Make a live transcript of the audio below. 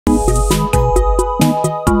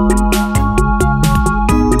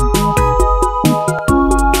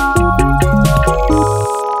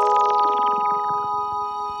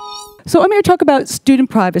So I'm here to talk about student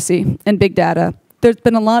privacy and big data. There's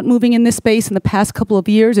been a lot moving in this space in the past couple of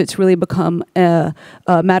years. It's really become a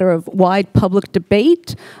matter of wide public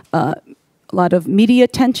debate, a lot of media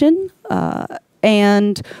attention,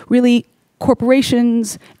 and really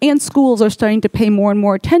corporations and schools are starting to pay more and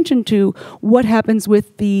more attention to what happens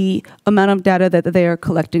with the amount of data that they are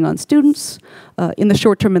collecting on students in the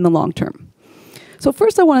short term and the long term. So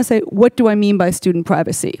first I want to say, what do I mean by student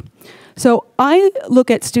privacy? So I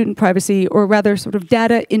look at student privacy, or rather sort of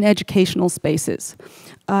data in educational spaces.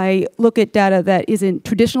 I look at data that is in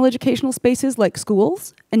traditional educational spaces like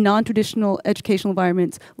schools and non-traditional educational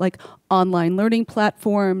environments like online learning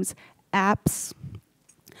platforms, apps,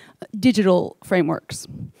 digital frameworks.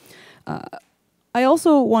 I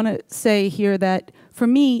also want to say here that for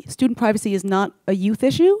me, student privacy is not a youth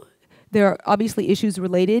issue. There are obviously issues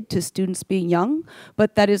related to students being young,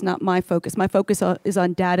 but that is not my focus. My focus is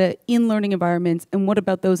on data in learning environments, and what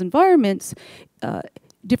about those environments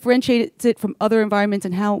differentiates it from other environments,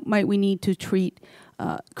 and how might we need to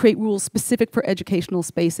create rules specific for educational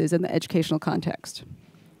spaces and the educational context.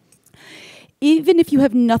 Even if you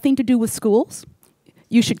have nothing to do with schools,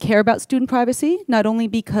 you should care about student privacy, not only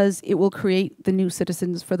because it will create the new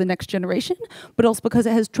citizens for the next generation, but also because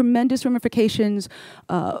it has tremendous ramifications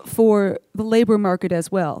for the labor market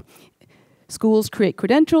as well. Schools create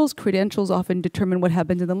credentials. Credentials often determine what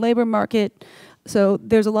happens in the labor market. So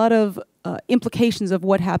there's a lot of implications of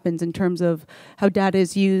what happens in terms of how data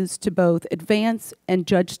is used to both advance and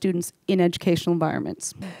judge students in educational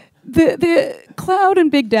environments. The cloud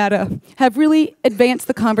and big data have really advanced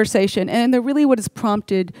the conversation, and they're really what has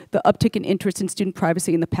prompted the uptick in interest in student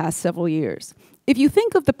privacy in the past several years. If you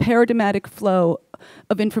think of the paradigmatic flow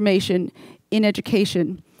of information in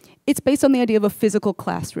education, it's based on the idea of a physical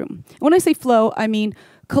classroom. When I say flow, I mean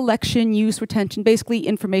collection, use, retention, basically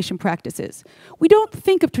information practices. We don't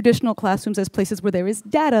think of traditional classrooms as places where there is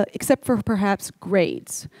data, except for perhaps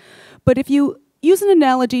grades. But if you use an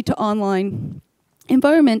analogy to online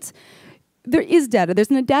environments, there is data. There's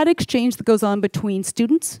a data exchange that goes on between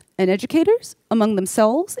students and educators, among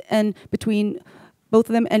themselves, and between both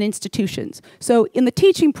of them and institutions. So in the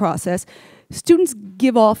teaching process, students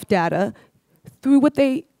give off data through what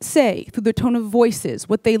they say, through their tone of voices,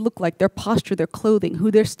 what they look like, their posture, their clothing,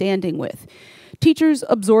 who they're standing with. Teachers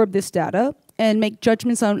absorb this data and make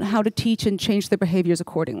judgments on how to teach and change their behaviors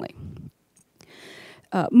accordingly.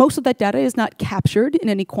 Most of that data is not captured in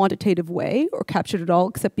any quantitative way or captured at all,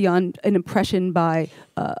 except beyond an impression by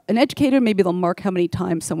an educator. Maybe they'll mark how many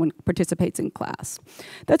times someone participates in class.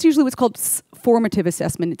 That's usually what's called formative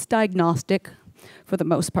assessment. It's diagnostic for the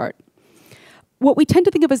most part. What we tend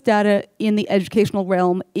to think of as data in the educational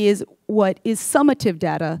realm is what is summative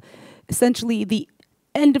data, essentially the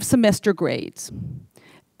end of semester grades.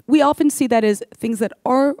 We often see that as things that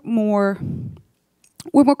are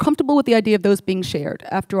we're more comfortable with the idea of those being shared.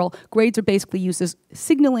 After all, grades are basically used as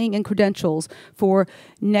signaling and credentials for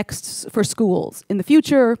schools in the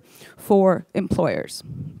future, for employers.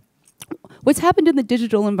 What's happened in the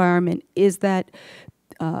digital environment is that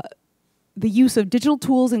the use of digital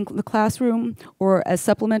tools in the classroom or as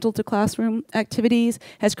supplemental to classroom activities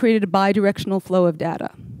has created a bi-directional flow of data.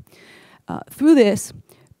 Through this,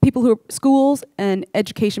 people who are schools and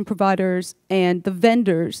education providers and the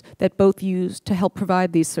vendors that both use to help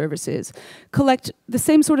provide these services collect the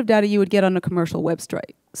same sort of data you would get on a commercial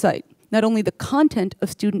website. Not only the content of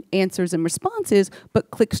student answers and responses, but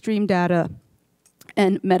clickstream data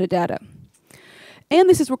and metadata. And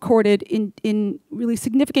this is recorded in really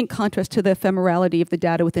significant contrast to the ephemerality of the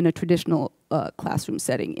data within a traditional classroom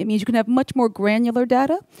setting. It means you can have much more granular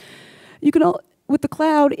data. With the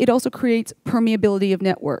cloud, it also creates permeability of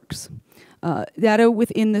networks. Data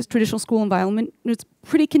within this traditional school environment is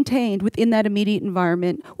pretty contained within that immediate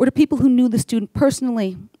environment, or to people who knew the student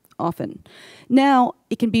personally often. Now,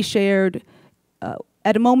 it can be shared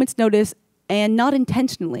at a moment's notice and not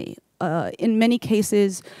intentionally. In many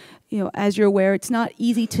cases, as you're aware, it's not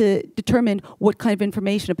easy to determine what kind of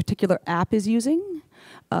information a particular app is using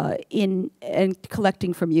and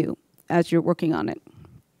collecting from you as you're working on it.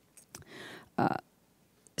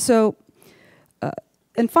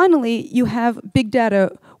 And finally, you have big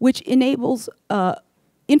data, which enables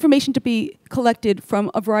information to be collected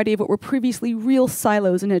from a variety of what were previously real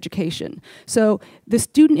silos in education. So the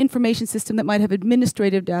student information system that might have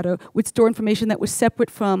administrative data would store information that was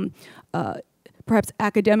separate from perhaps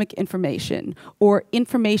academic information or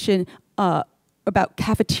information about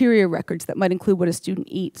cafeteria records that might include what a student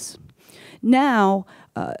eats. Now,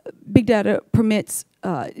 big data permits,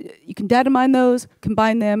 you can data mine those,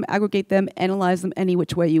 combine them, aggregate them, analyze them any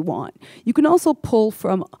which way you want. You can also pull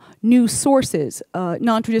from new sources,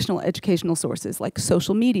 non-traditional educational sources like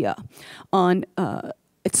social media.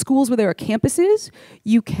 At schools where there are campuses,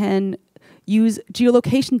 you can use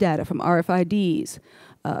geolocation data from RFIDs.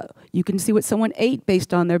 You can see what someone ate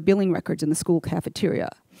based on their billing records in the school cafeteria.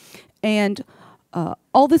 And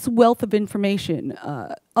all this wealth of information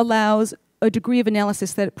allows a degree of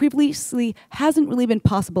analysis that previously hasn't really been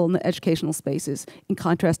possible in the educational spaces, in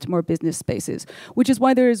contrast to more business spaces, which is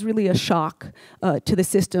why there is really a shock to the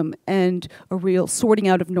system and a real sorting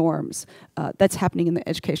out of norms that's happening in the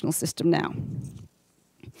educational system now.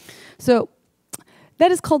 So that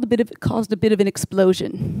has caused a bit of an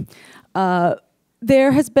explosion.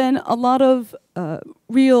 There has been a lot of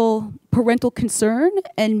real parental concern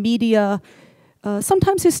and media,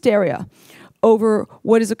 sometimes hysteria, over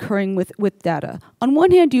what is occurring with data. On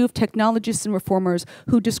one hand, you have technologists and reformers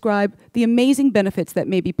who describe the amazing benefits that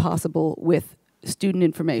may be possible with student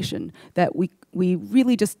information, that we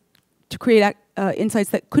really just to create insights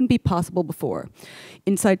that couldn't be possible before.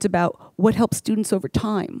 Insights about what helps students over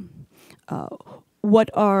time,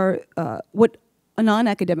 what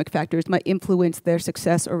non-academic factors might influence their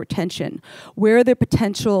success or retention, where are there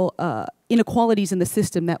potential inequalities in the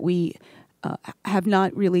system that we have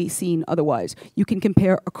not really seen otherwise. You can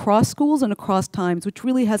compare across schools and across times, which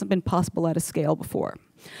really hasn't been possible at a scale before.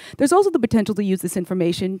 There's also the potential to use this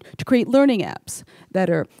information to create learning apps that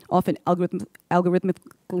are often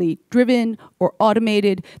algorithmically driven or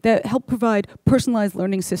automated that help provide personalized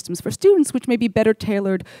learning systems for students, which may be better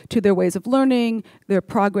tailored to their ways of learning, their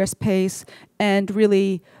progress pace, and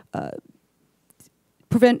really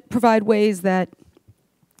provide ways that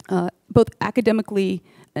both academically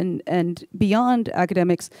and beyond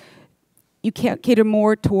academics, you can't cater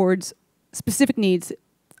more towards specific needs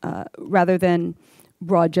rather than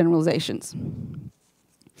broad generalizations.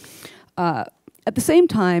 At the same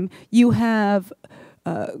time, you have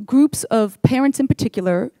groups of parents in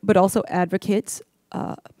particular, but also advocates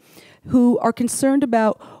who are concerned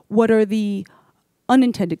about what are the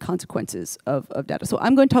unintended consequences of data. So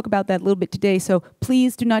I'm going to talk about that a little bit today, so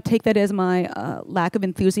please do not take that as my lack of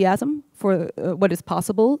enthusiasm for what is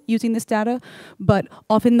possible using this data, but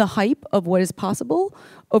often the hype of what is possible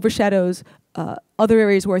overshadows other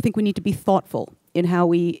areas where I think we need to be thoughtful in how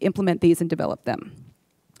we implement these and develop them.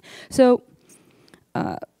 So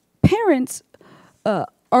parents are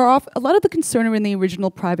off, a lot of the concern in the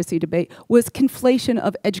original privacy debate was conflation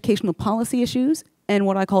of educational policy issues and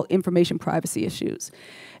what I call information privacy issues.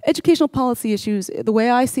 Educational policy issues, the way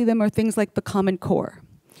I see them, are things like the Common Core.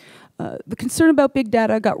 The concern about big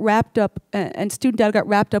data got wrapped up, and student data got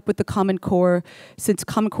wrapped up with the Common Core, since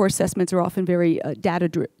Common Core assessments are often very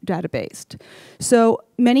data-based. So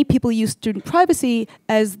many people use student privacy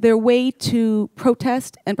as their way to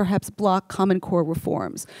protest and perhaps block Common Core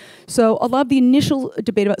reforms. So a lot of the initial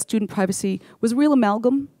debate about student privacy was a real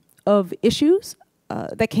amalgam of issues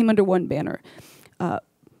that came under one banner.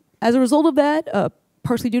 As a result of that,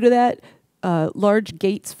 partially due to that, large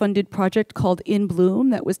Gates-funded project called In Bloom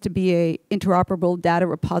that was to be a interoperable data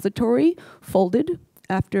repository folded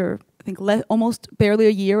after, I think, almost barely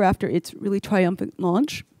a year after its really triumphant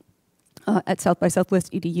launch at South by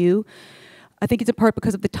Southwest EDU. I think it's in part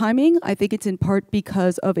because of the timing. I think it's in part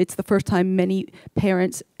because it's the first time many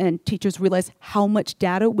parents and teachers realized how much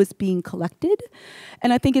data was being collected.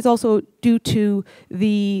 And I think it's also due to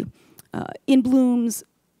the In Bloom's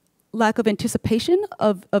lack of anticipation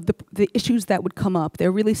of the issues that would come up.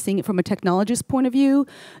 They're really seeing it from a technologist point of view,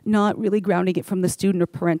 not really grounding it from the student or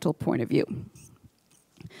parental point of view.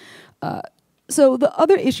 So the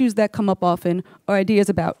other issues that come up often are ideas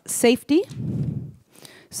about safety.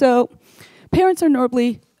 So parents are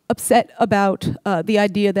normally upset about the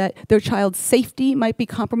idea that their child's safety might be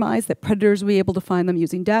compromised, that predators will be able to find them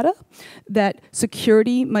using data, that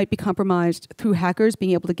security might be compromised through hackers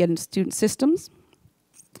being able to get into student systems.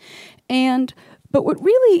 But what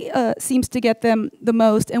really seems to get them the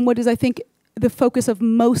most, and what is, I think, the focus of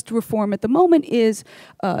most reform at the moment, is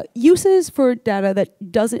uses for data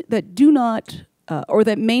that do not or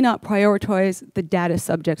that may not prioritize the data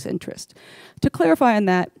subject's interest. To clarify on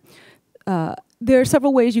that, there are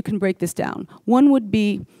several ways you can break this down. One would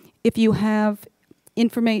be if you have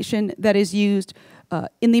information that is used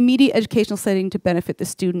in the immediate educational setting to benefit the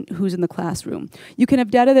student who's in the classroom. You can have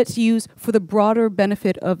data that's used for the broader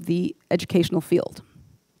benefit of the educational field,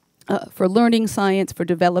 for learning science, for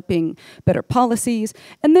developing better policies.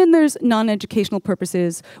 And then there's non-educational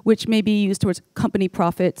purposes, which may be used towards company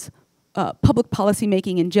profits, public policy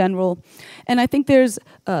making in general. And I think there's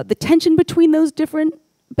the tension between those different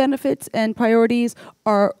benefits and priorities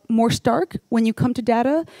are more stark when you come to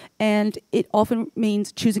data, and it often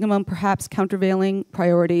means choosing among perhaps countervailing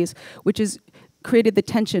priorities, which has created the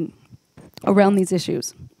tension around these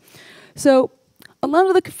issues. So a lot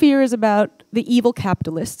of the fear is about the evil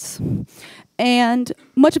capitalists, and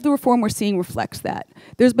much of the reform we're seeing reflects that.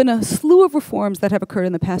 There's been a slew of reforms that have occurred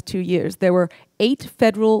in the past 2 years. There were 8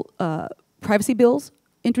 federal privacy bills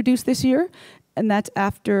introduced this year, and that's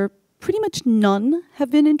after pretty much none have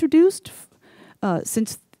been introduced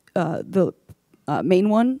since the main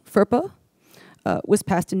one, FERPA, was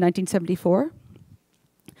passed in 1974.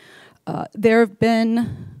 There have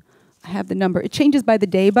been, I have the number, it changes by the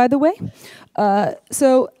day, by the way.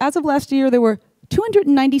 So as of last year, there were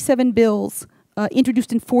 297 bills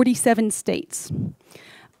introduced in 47 states.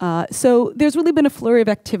 So there's really been a flurry of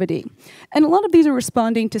activity. And a lot of these are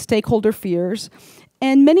responding to stakeholder fears,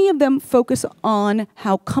 and many of them focus on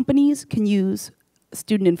how companies can use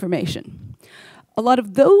student information. A lot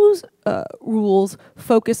of those rules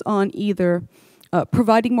focus on either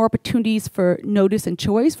providing more opportunities for notice and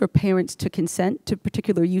choice for parents to consent to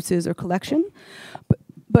particular uses or collection,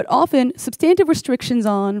 but often substantive restrictions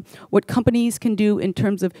on what companies can do in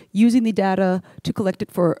terms of using the data to collect it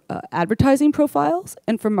for advertising profiles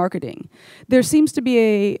and for marketing. There seems to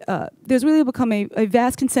be there's really become a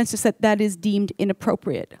vast consensus that that is deemed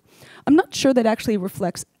inappropriate. I'm not sure that actually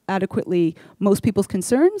reflects adequately most people's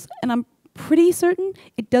concerns, and I'm pretty certain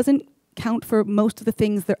it doesn't count for most of the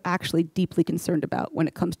things they're actually deeply concerned about when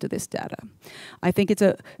it comes to this data. I think it's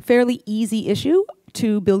a fairly easy issue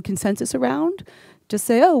to build consensus around. Just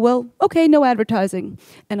say, oh, well, okay, no advertising.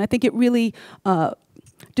 And I think it really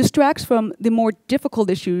distracts from the more difficult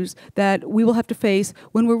issues that we will have to face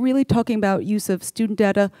when we're really talking about use of student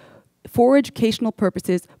data for educational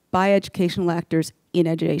purposes by educational actors in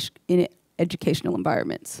educational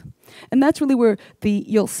environments. And that's really where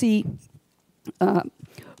you'll see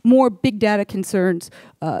more big data concerns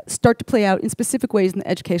start to play out in specific ways in the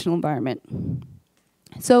educational environment.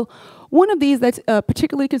 So one of these that's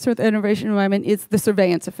particularly concerned with the innovation environment is the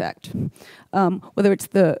surveillance effect. Whether it's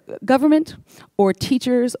the government or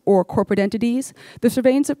teachers or corporate entities, the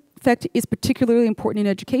surveillance effect is particularly important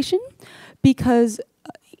in education because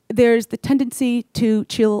there's the tendency to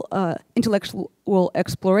chill intellectual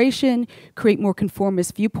exploration, create more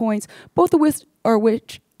conformist viewpoints, both of which are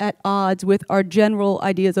at odds with our general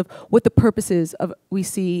ideas of what the purposes of we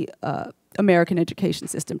see American education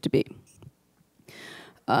system to be.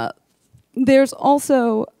 There's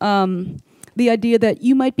also the idea that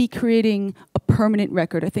you might be creating a permanent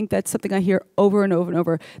record. I think that's something I hear over and over and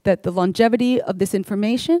over, that the longevity of this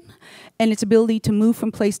information and its ability to move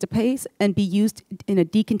from place to place and be used in a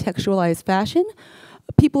decontextualized fashion,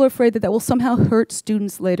 people are afraid that that will somehow hurt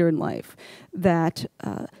students later in life, that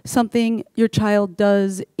something your child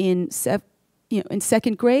does in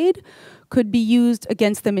second grade could be used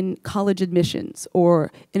against them in college admissions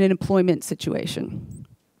or in an employment situation.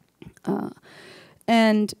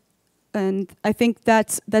 And I think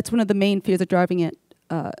that's one of the main fears that are driving it.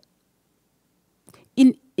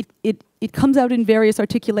 It comes out in various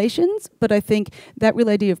articulations, but I think that real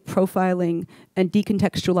idea of profiling and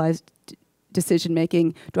decontextualized decision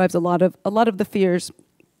making drives a lot of the fears.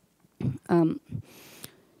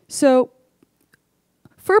 So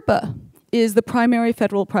FERPA is the primary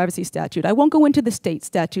federal privacy statute. I won't go into the state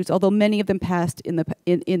statutes, although many of them passed in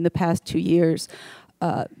the past 2 years.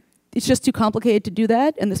 It's just too complicated to do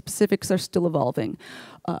that, and the specifics are still evolving.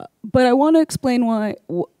 But I want to explain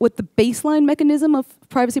what the baseline mechanism of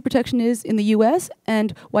privacy protection is in the US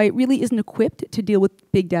and why it really isn't equipped to deal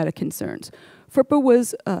with big data concerns. FERPA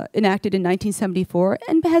was enacted in 1974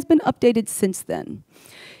 and has been updated since then.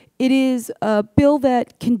 It is a bill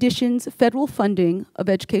that conditions federal funding of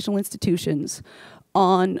educational institutions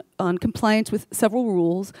on compliance with several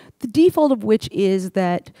rules, the default of which is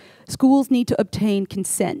that schools need to obtain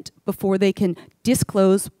consent before they can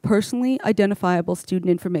disclose personally identifiable student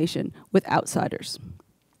information with outsiders.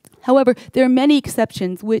 However, there are many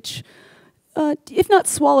exceptions which, if not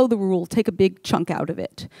swallow the rule, take a big chunk out of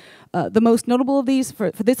it. The most notable of these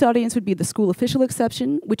for this audience would be the school official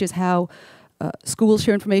exception, which is how schools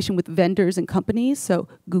share information with vendors and companies, so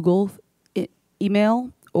Google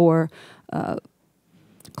email or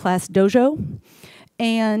Class Dojo,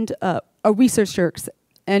 and a researcher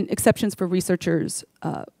and exceptions for researchers,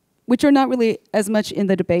 which are not really as much in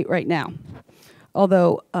the debate right now.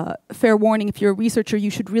 Although, fair warning, if you're a researcher, you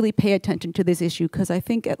should really pay attention to this issue, because I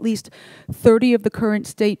think at least 30 of the current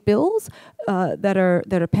state bills that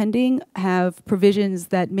are pending have provisions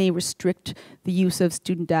that may restrict the use of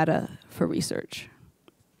student data for research.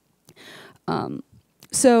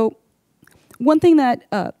 So one thing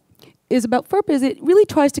that is about FERPA is it really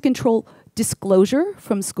tries to control disclosure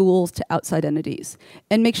from schools to outside entities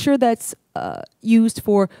and make sure that's used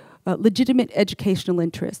for legitimate educational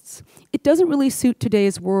interests. It doesn't really suit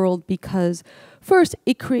today's world because, first,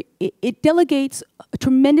 it delegates a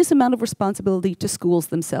tremendous amount of responsibility to schools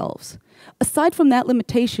themselves. Aside from that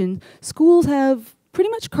limitation, schools have pretty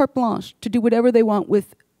much carte blanche to do whatever they want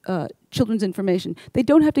with children's information. They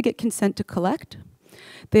don't have to get consent to collect.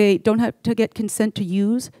 They don't have to get consent to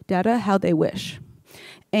use data how they wish.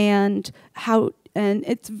 And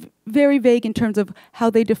it's very vague in terms of how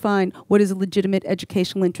they define what is a legitimate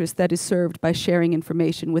educational interest that is served by sharing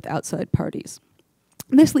information with outside parties.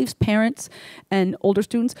 And this leaves parents and older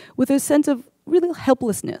students with a sense of real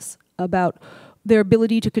helplessness about their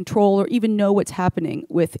ability to control or even know what's happening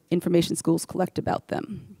with information schools collect about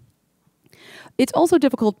them. It's also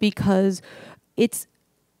difficult because it's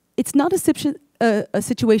not a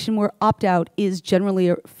situation where opt-out is generally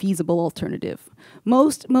a feasible alternative.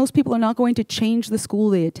 Most people are not going to change the school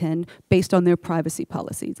they attend based on their privacy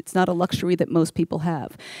policies. It's not a luxury that most people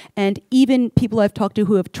have. And even people I've talked to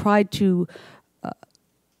who have tried to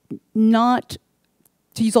not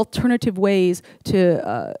to use alternative ways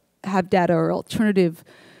to have data or alternative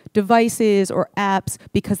devices or apps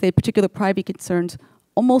because they have particular privacy concerns,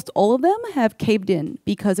 almost all of them have caved in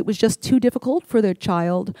because it was just too difficult for their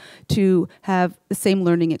child to have the same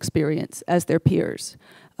learning experience as their peers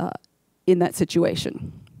in that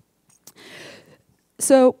situation.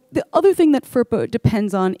 So the other thing that FERPA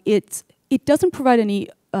depends on, it doesn't provide any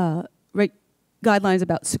guidelines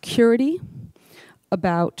about security,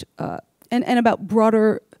 about and about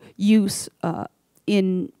broader use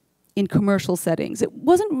in commercial settings. It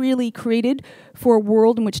wasn't really created for a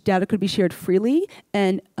world in which data could be shared freely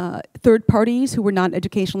and third parties who were not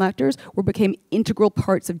educational actors became integral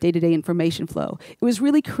parts of day-to-day information flow. It was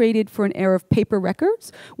really created for an era of paper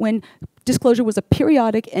records when disclosure was a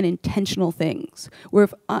periodic and intentional things, where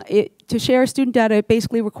to share student data, it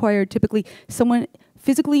basically required typically someone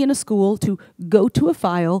physically in a school to go to a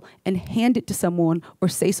file and hand it to someone or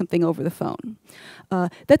say something over the phone.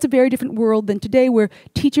 That's a very different world than today, where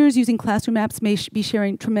teachers using classroom apps may be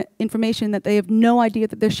sharing information that they have no idea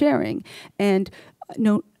that they're sharing and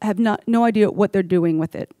have no idea what they're doing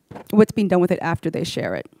with it, what's being done with it after they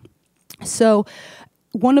share it. So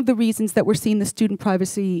one of the reasons that we're seeing the student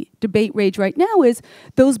privacy debate rage right now is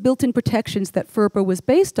those built-in protections that FERPA was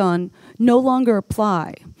based on no longer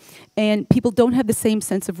apply. And people don't have the same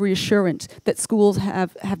sense of reassurance that schools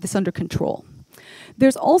have this under control.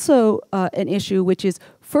 There's also an issue, which is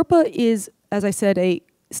FERPA is, as I said, a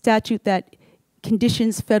statute that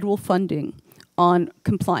conditions federal funding on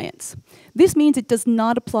compliance. This means it does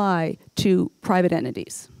not apply to private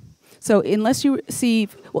entities. So unless you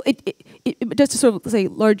receive, well, it does sort of say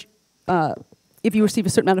large, if you receive a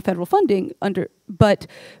certain amount of federal funding but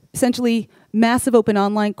essentially massive open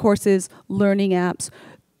online courses, learning apps,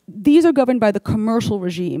 these are governed by the commercial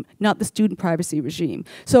regime, not the student privacy regime.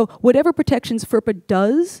 So whatever protections FERPA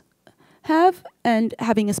does have, and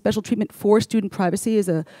having a special treatment for student privacy is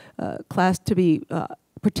a class to be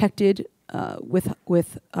protected with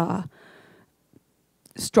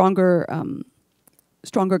stronger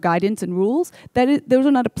guidance and rules, those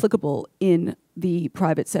are not applicable in the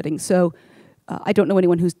private setting. So I don't know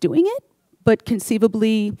anyone who's doing it, but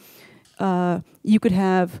conceivably you could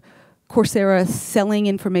have Coursera selling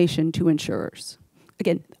information to insurers.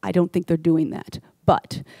 Again, I don't think they're doing that,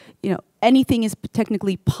 but anything is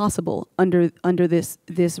technically possible under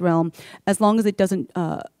this realm, as long as it doesn't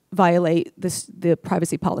violate the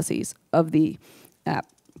privacy policies of the app.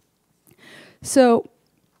 So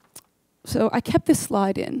I kept this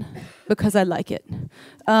slide in because I like it,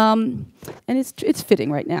 and it's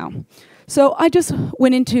fitting right now. So I just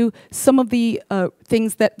went into some of the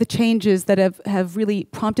the changes that have really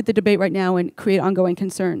prompted the debate right now and create ongoing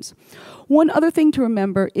concerns. One other thing to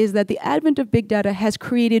remember is that the advent of big data has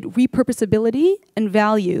created repurposability and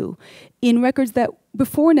value in records that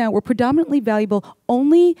before now were predominantly valuable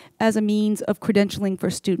only as a means of credentialing for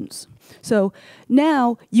students. So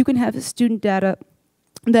now you can have student data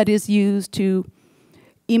that is used to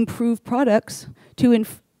improve products, to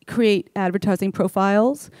create advertising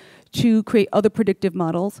profiles, to create other predictive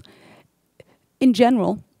models. In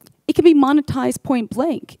general, it can be monetized point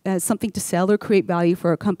blank as something to sell or create value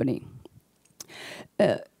for a company.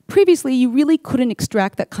 previously, you really couldn't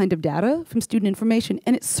extract that kind of data from student information,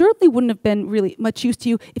 and it certainly wouldn't have been really much use to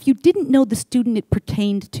you if you didn't know the student it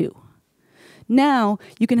pertained to. Now,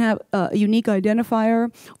 you can have a unique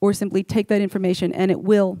identifier or simply take that information and it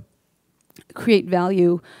will create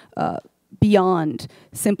value beyond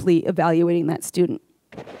simply evaluating that student.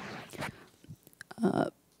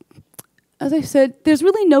 As I said, there's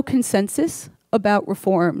really no consensus about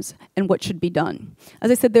reforms and what should be done. As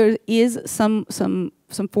I said, there is some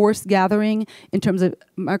force gathering in terms of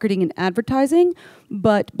marketing and advertising,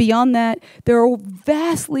 but beyond that, there are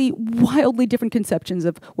vastly, wildly different conceptions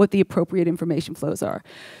of what the appropriate information flows are.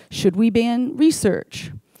 Should we ban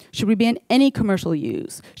research? Should we ban any commercial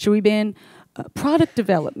use? Should we ban product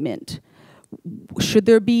development? Should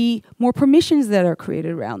there be more permissions that are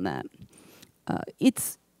created around that?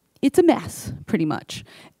 It's a mess, pretty much.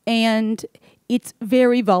 And it's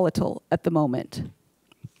very volatile at the moment.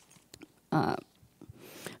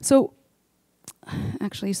 So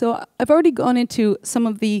I've already gone into some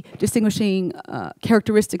of the distinguishing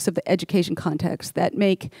characteristics of the education context that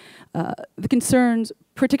make the concerns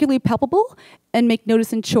particularly palpable and make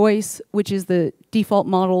notice and choice, which is the default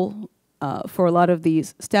model for a lot of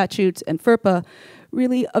these statutes and FERPA,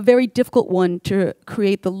 really a very difficult one to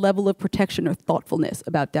create the level of protection or thoughtfulness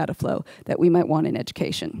about data flow that we might want in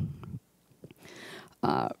education.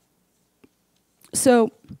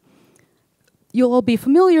 So you'll all be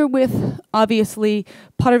familiar with, obviously,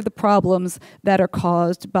 part of the problems that are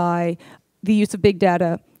caused by the use of big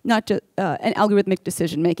data, not just and algorithmic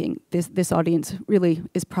decision making. This audience really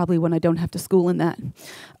is probably one I don't have to school in that.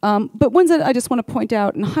 But ones that I just want to point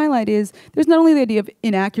out and highlight is there's not only the idea of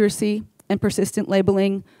inaccuracy and persistent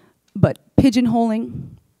labeling, but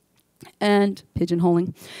pigeonholing and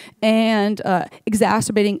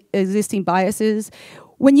exacerbating existing biases.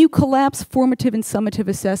 When you collapse formative and summative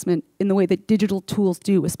assessment in the way that digital tools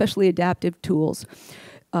do, especially adaptive tools,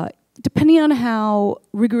 depending on how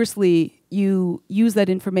rigorously you use that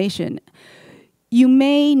information, you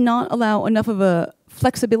may not allow enough of a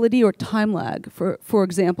flexibility or time lag, for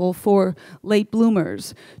example, for late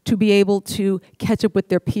bloomers to be able to catch up with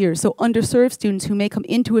their peers. So underserved students who may come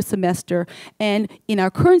into a semester and in our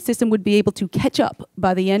current system would be able to catch up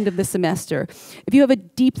by the end of the semester. If you have a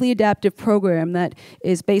deeply adaptive program that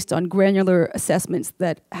is based on granular assessments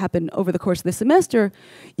that happen over the course of the semester,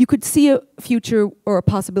 you could see a future or a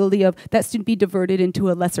possibility of that student be diverted into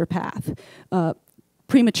a lesser path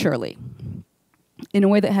prematurely, in a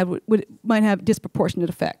way that might have disproportionate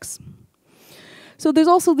effects. So there's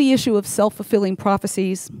also the issue of self-fulfilling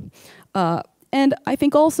prophecies. And I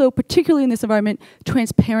think also, particularly in this environment,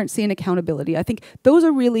 transparency and accountability. I think those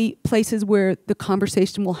are really places where the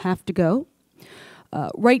conversation will have to go.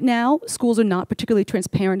 Right now, schools are not particularly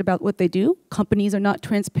transparent about what they do. Companies are not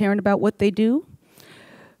transparent about what they do.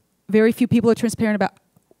 Very few people are transparent about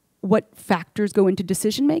what factors go into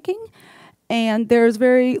decision making. And there's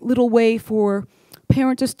very little way for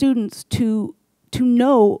parents or students to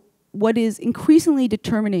know what is increasingly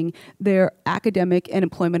determining their academic and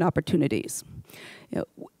employment opportunities. You know,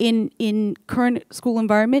 in current school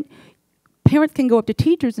environment, parents can go up to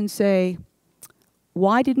teachers and say,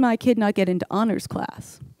 why did my kid not get into honors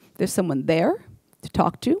class? There's someone there to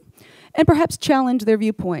talk to, and perhaps challenge their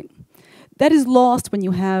viewpoint. That is lost when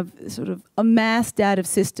you have sort of a mass data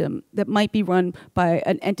system that might be run by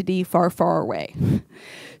an entity far, far away.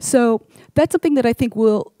 So that's something that I think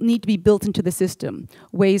will need to be built into the system,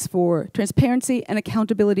 ways for transparency and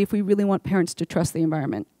accountability if we really want parents to trust the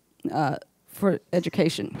environment for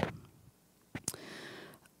education.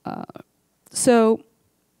 So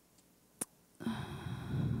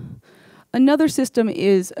another system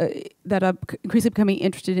is that I'm increasingly becoming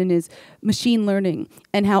interested in is machine learning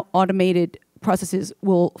and how automated processes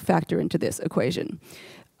will factor into this equation.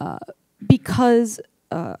 Because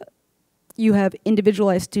you have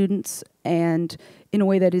individualized students and in a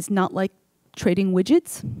way that is not like trading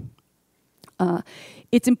widgets,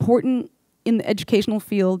 it's important in the educational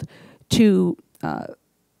field to,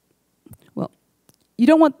 well, you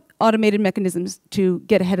don't want automated mechanisms to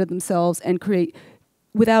get ahead of themselves and create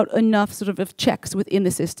without enough sort of checks within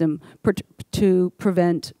the system to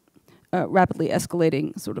prevent rapidly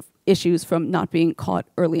escalating sort of issues from not being caught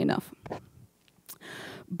early enough.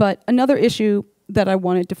 But another issue that I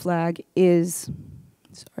wanted to flag is,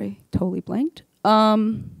 sorry, totally blanked,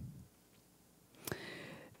 the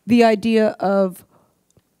idea of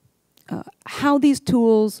how these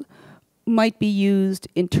tools might be used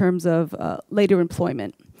in terms of later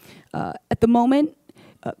employment. At the moment,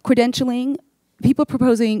 credentialing, people are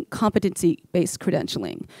proposing competency-based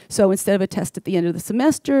credentialing. So instead of a test at the end of the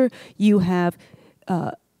semester, you have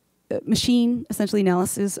machine, essentially,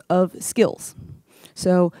 analysis of skills.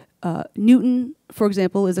 So Newton, for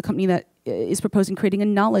example, is a company that is proposing creating a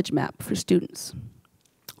knowledge map for students.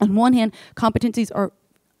 On one hand, competencies are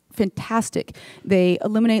fantastic. They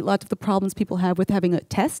eliminate lots of the problems people have with having a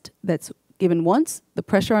test that's given once, the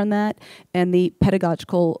pressure on that, and the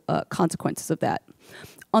pedagogical consequences of that.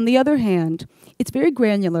 On the other hand, it's very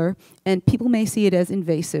granular, and people may see it as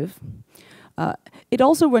invasive. It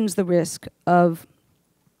also runs the risk of,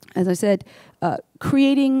 as I said,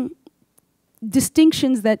 creating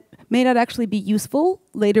distinctions that may not actually be useful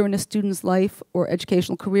later in a student's life or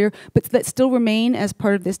educational career, but that still remain as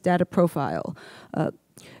part of this data profile.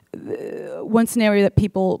 One scenario that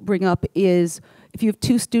people bring up is if you have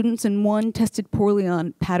 2 students and one tested poorly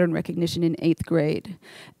on pattern recognition in 8th grade,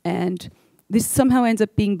 and this somehow ends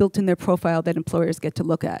up being built in their profile that employers get to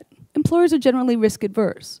look at. Employers are generally risk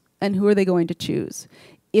adverse, and who are they going to choose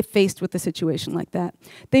if faced with a situation like that?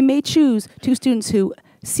 They may choose 2 students who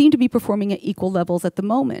seem to be performing at equal levels at the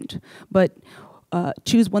moment, but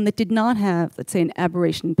choose one that did not have, let's say, an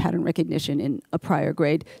aberration in pattern recognition in a prior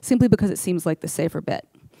grade, simply because it seems like the safer bet.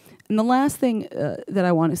 And the last thing that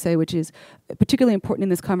I want to say, which is particularly important in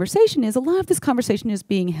this conversation, is a lot of this conversation is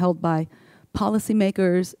being held by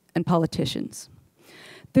policymakers and politicians.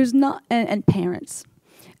 There's not, and parents.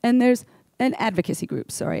 And there's, and advocacy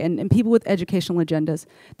groups, sorry, and people with educational agendas.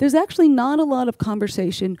 There's actually not a lot of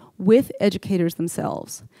conversation with educators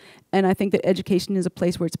themselves. And I think that education is a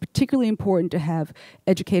place where it's particularly important to have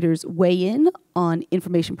educators weigh in on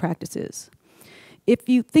information practices. If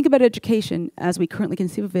you think about education as we currently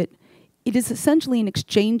conceive of it, it is essentially an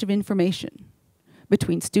exchange of information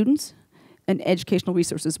between students and educational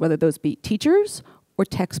resources, whether those be teachers or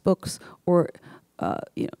textbooks or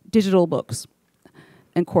digital books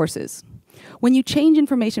and courses. When you change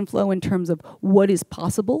information flow in terms of what is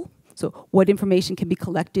possible, so what information can be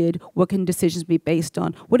collected, what can decisions be based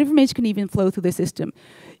on, what information can even flow through the system,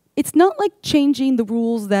 it's not like changing the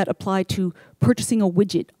rules that apply to purchasing a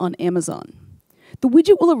widget on Amazon. The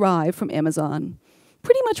widget will arrive from Amazon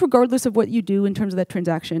pretty much regardless of what you do in terms of that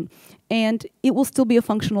transaction, and it will still be a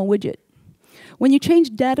functional widget. When you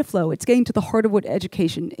change data flow, it's getting to the heart of what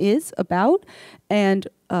education is about, and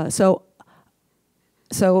so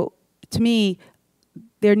to me,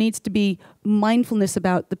 there needs to be mindfulness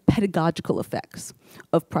about the pedagogical effects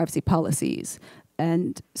of privacy policies,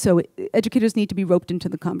 and so educators need to be roped into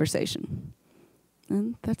the conversation.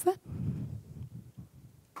 And that's that.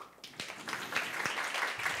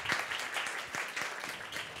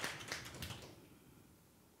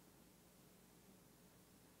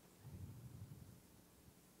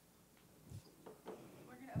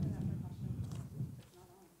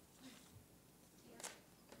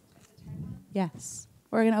 Yes.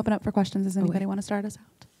 We're going to open up for questions. Does anybody want to start us out?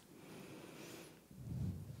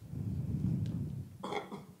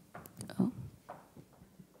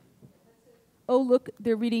 Oh, look,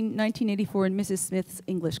 they're reading 1984 in Mrs. Smith's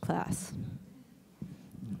English class.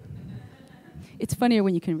 It's funnier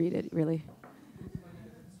when you can read it, really.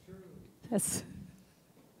 Yes.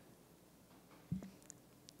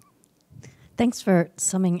 Thanks for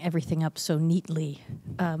summing everything up so neatly.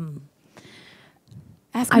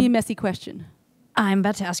 Ask me a messy question. I'm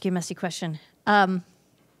about to ask you a messy question.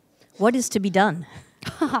 What is to be done?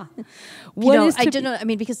 I don't know. I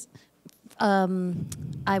mean, because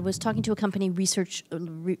I was talking to a company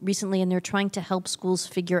recently, and they're trying to help schools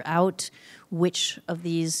figure out which of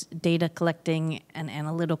these data collecting and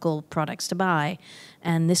analytical products to buy.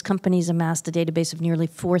 And this company's amassed a database of nearly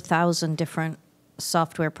 4,000 different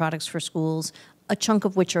software products for schools, a chunk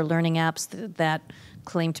of which are learning apps that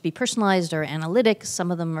claim to be personalized or analytic.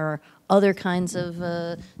 Some of them are other kinds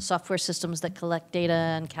of software systems that collect data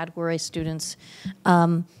and categorize students.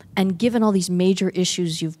 And given all these major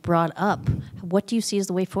issues you've brought up, what do you see as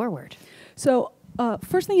the way forward? So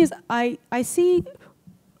first thing is I see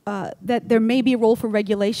that there may be a role for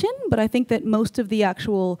regulation, but I think that most of the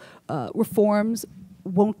actual reforms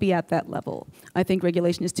won't be at that level. I think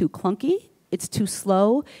regulation is too clunky. It's too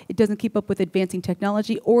slow. It doesn't keep up with advancing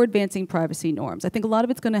technology or advancing privacy norms. I think a lot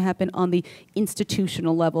of it's going to happen on the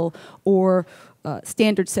institutional level or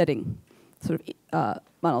standard setting sort of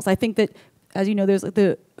models. I think that, as you know, there's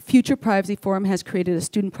the Future Privacy Forum has created a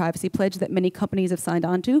student privacy pledge that many companies have signed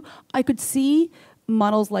on to. I could see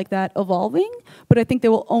models like that evolving, but I think they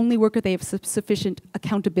will only work if they have sufficient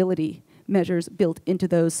accountability measures built into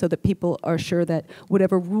those so that people are sure that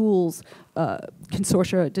whatever rules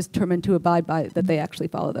consortia are determined to abide by, that they actually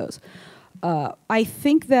follow those. I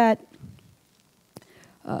think that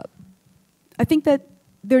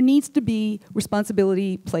there needs to be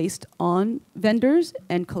responsibility placed on vendors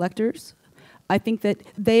and collectors. I think that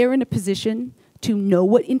they are in a position to know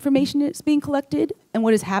what information is being collected and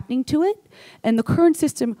what is happening to it. And the current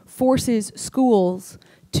system forces schools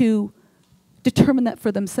to determine that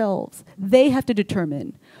for themselves. They have to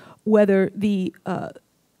determine whether the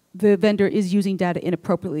vendor is using data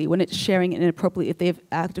inappropriately, when it's sharing it inappropriately, if they have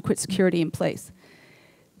adequate security in place.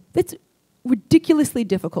 That's ridiculously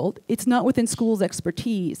difficult. It's not within schools'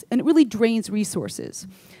 expertise, and it really drains resources.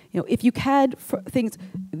 You know, if you had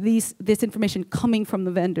this information coming from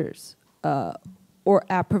the vendors or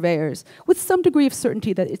app purveyors with some degree of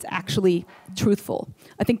certainty that it's actually truthful,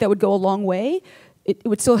 I think that would go a long way. It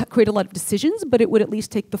would still create a lot of decisions, but it would at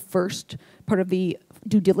least take the first part of the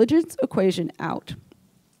due diligence equation out.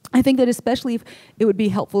 I think that especially if it would be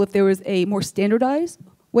helpful if there was a more standardized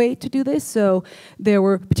way to do this. So there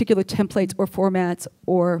were particular templates or formats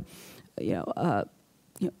or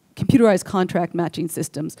computerized contract matching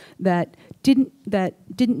systems that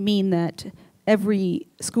didn't mean that every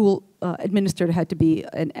school administrator had to be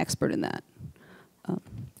an expert in that.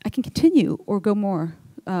 I can continue or go more.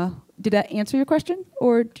 Did that answer your question,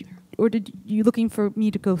 or did you looking for me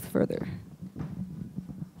to go further?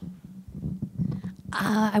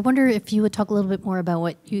 I wonder if you would talk a little bit more about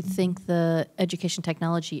what you think the education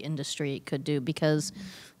technology industry could do, because,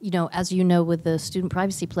 as you know, with the Student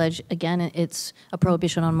Privacy Pledge, again, it's a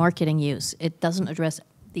prohibition on marketing use. It doesn't address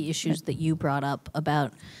the issues that you brought up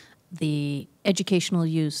about the educational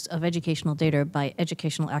use of educational data by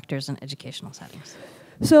educational actors in educational settings.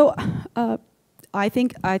 So, I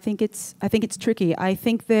think it's tricky. I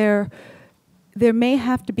think there may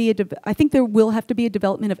have to be I think there will have to be a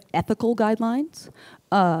development of ethical guidelines,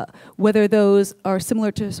 whether those are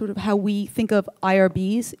similar to sort of how we think of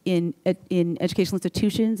IRBs in educational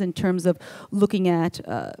institutions in terms of looking at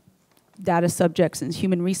data subjects and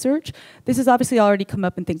human research. This has obviously already come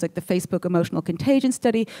up in things like the Facebook emotional contagion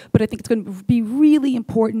study, but I think it's going to be really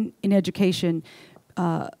important in education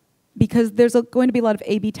because there's going to be a lot of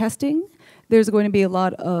A/B testing. There's going to be a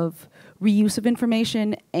lot of reuse of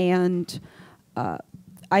information, and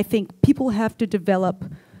I think people have to develop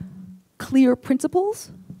clear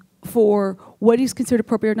principles for what is considered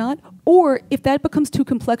appropriate or not, or if that becomes too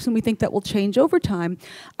complex and we think that will change over time,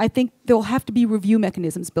 I think there'll have to be review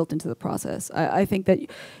mechanisms built into the process. I think that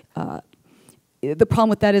the problem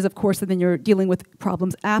with that is, of course, that then you're dealing with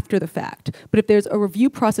problems after the fact. But if there's a review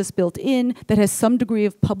process built in that has some degree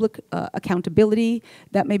of public accountability,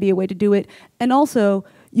 that may be a way to do it. And also,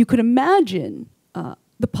 you could imagine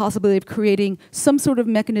the possibility of creating some sort of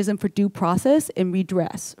mechanism for due process and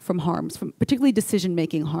redress from harms, from particularly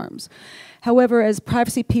decision-making harms. However, as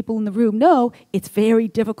privacy people in the room know, it's very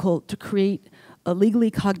difficult to create a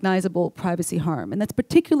legally cognizable privacy harm. And that's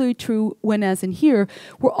particularly true when, as in here,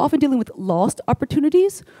 we're often dealing with lost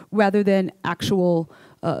opportunities rather than actual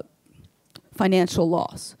financial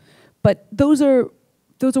loss. But those are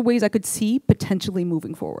ways I could see potentially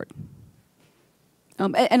moving forward.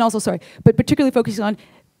 And also, sorry, but particularly focusing on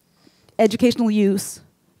educational use,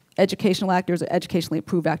 educational actors, or educationally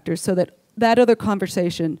approved actors, so that that other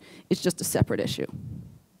conversation is just a separate issue.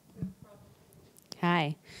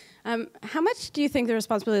 Hi. How much do you think the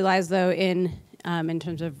responsibility lies, though, in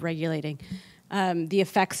terms of regulating the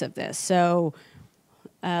effects of this? So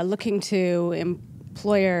looking to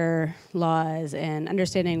employer laws and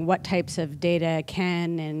understanding what types of data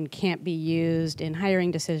can and can't be used in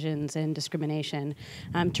hiring decisions and discrimination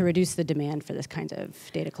to reduce the demand for this kind of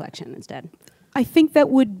data collection instead? I think that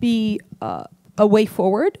would be a way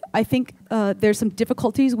forward. I think there's some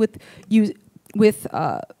difficulties with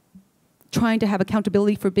trying to have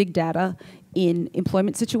accountability for big data in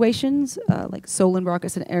employment situations. Like Solon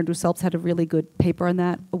Marcus and Andrew Selps had a really good paper on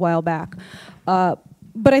that a while back.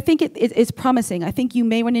 But I think it's promising. I think you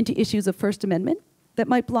may run into issues of First Amendment that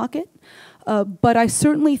might block it. But I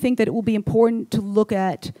certainly think that it will be important to look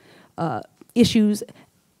at issues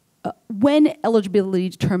when eligibility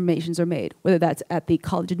determinations are made, whether that's at the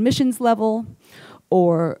college admissions level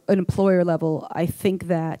or an employer level. I think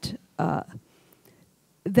that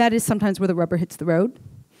that is sometimes where the rubber hits the road.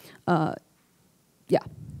 Yeah.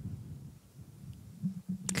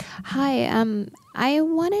 Hi, I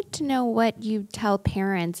wanted to know what you tell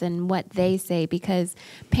parents and what they say, because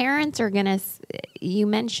parents are going to, you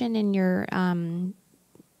mentioned in your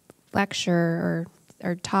lecture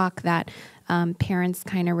or talk that parents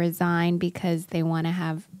kind of resign because they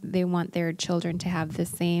want their children to have the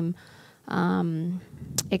same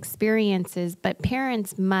experiences, but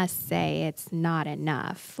parents must say it's not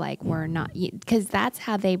enough. Like, we're not, because that's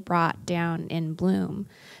how they brought down in Bloom.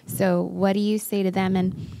 So what do you say to them?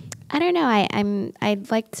 And I don't know,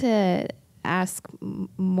 I'd like to ask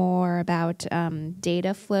more about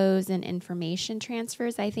data flows and information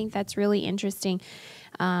transfers. I think that's really interesting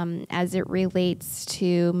as it relates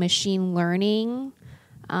to machine learning.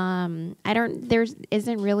 There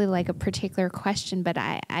isn't really like a particular question, but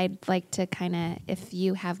I'd like to kind of, if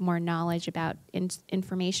you have more knowledge about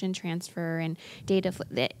information transfer and data,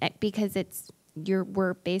 because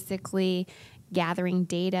we're basically gathering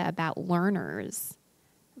data about learners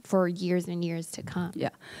for years and years to come. Yeah.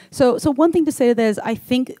 So one thing to say to that is I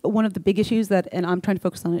think one of the big issues that, and I'm trying to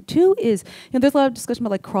focus on it too, is there's a lot of discussion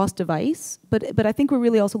about like cross-device, but I think we're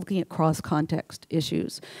really also looking at cross-context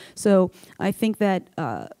issues. So I think that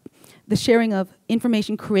the sharing of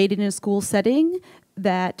information created in a school setting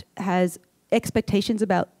that has expectations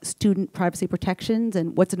about student privacy protections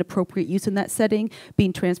and what's an appropriate use in that setting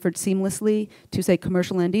being transferred seamlessly to, say,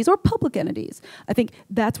 commercial entities or public entities. I think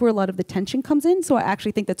that's where a lot of the tension comes in. So I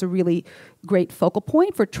actually think that's a really great focal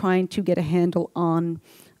point for trying to get a handle on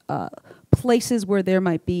places where there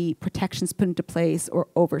might be protections put into place or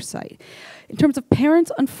oversight. In terms of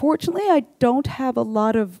parents, unfortunately, I don't have a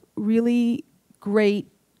lot of really great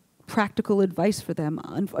practical advice for them.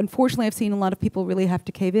 Unfortunately, I've seen a lot of people really have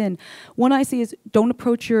to cave in. One I see is don't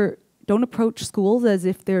approach schools as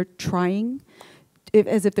if they're trying,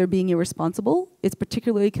 as if they're being irresponsible. It's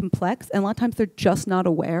particularly complex, and a lot of times they're just not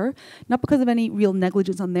aware, not because of any real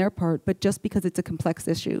negligence on their part, but just because it's a complex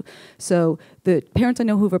issue. So the parents I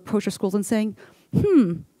know who've approached our schools and saying,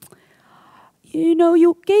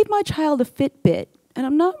 you gave my child a Fitbit, and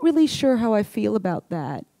I'm not really sure how I feel about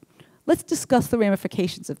that. Let's discuss the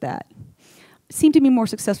ramifications of that. Seem to be more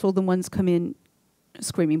successful than ones come in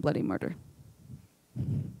screaming bloody murder. I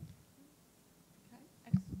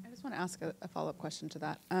just want to ask a follow-up question to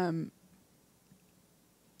that.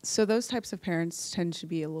 So those types of parents tend to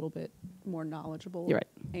be a little bit more knowledgeable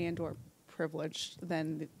and or privileged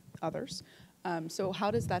than the others. So how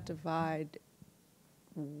does that divide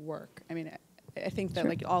work? I mean, I think that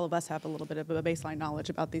like all of us have a little bit of a baseline knowledge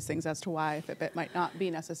about these things as to why Fitbit might not be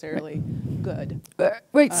necessarily good.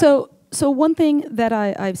 Right. So one thing that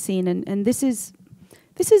I've seen, and this is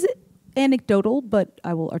anecdotal, but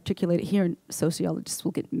I will articulate it here, and sociologists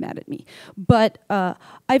will get mad at me. But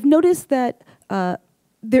I've noticed that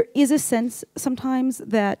there is a sense sometimes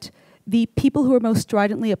that the people who are most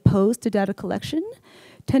stridently opposed to data collection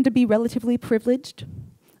tend to be relatively privileged,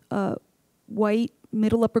 white,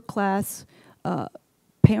 middle upper class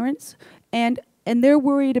parents, and they're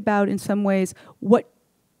worried about, in some ways, what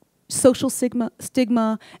social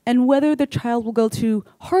stigma and whether the child will go to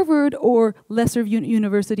Harvard or lesser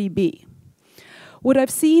university B. What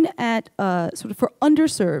I've seen at sort of for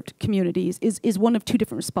underserved communities is one of two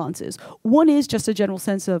different responses. One is just a general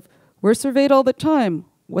sense of, we're surveyed all the time,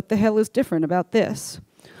 what the hell is different about this?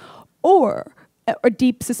 Or a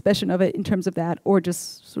deep suspicion of it in terms of that, or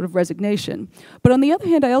just sort of resignation. But on the other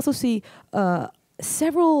hand, I also see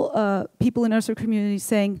several people in underserved communities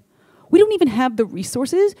saying, we don't even have the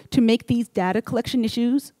resources to make these data collection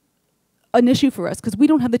issues an issue for us, because we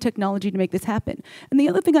don't have the technology to make this happen. And the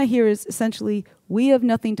other thing I hear is essentially, we have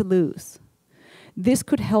nothing to lose. This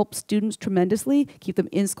could help students tremendously, keep them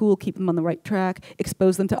in school, keep them on the right track,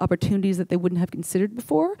 expose them to opportunities that they wouldn't have considered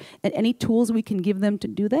before, and any tools we can give them to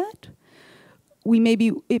do that,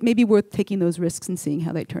 it may be worth taking those risks and seeing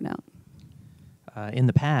how they turn out. In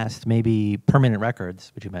the past, maybe permanent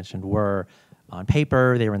records, which you mentioned, were on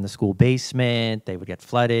paper. They were in the school basement. They would get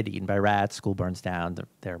flooded, eaten by rats. School burns down.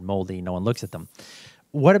 They're moldy. No one looks at them.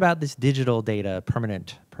 What about this digital data,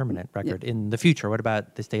 permanent record in the future? What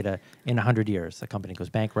about this data in 100 years? A company goes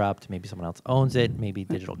bankrupt. Maybe someone else owns it. Maybe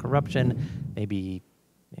digital corruption. Maybe,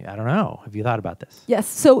 I don't know. Have you thought about this? Yes.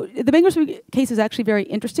 So the bankruptcy case is actually very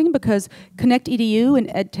interesting because Connect EDU, an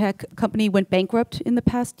ed tech company, went bankrupt in the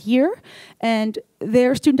past year, and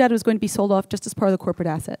their student data was going to be sold off just as part of the corporate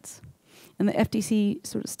assets. And the FTC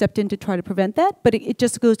sort of stepped in to try to prevent that, but it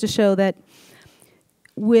just goes to show that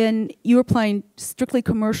when you're applying strictly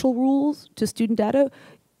commercial rules to student data,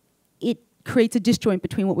 it creates a disjoint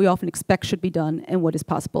between what we often expect should be done and what is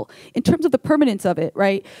possible. In terms of the permanence of it,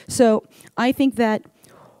 right? So I think that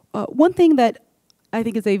one thing that I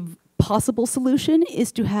think is a possible solution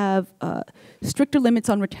is to have stricter limits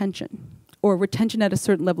on retention, or retention at a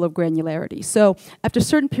certain level of granularity. So after a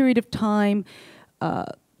certain period of time,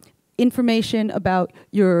 information about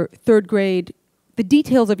your third grade, the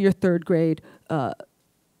details of your third grade,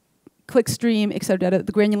 clickstream, et cetera, data,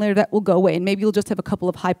 the granularity, that will go away, and maybe you'll just have a couple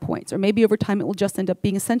of high points, or maybe over time it will just end up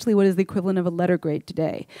being essentially what is the equivalent of a letter grade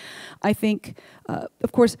today. I think,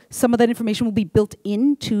 of course, some of that information will be built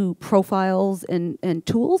into profiles and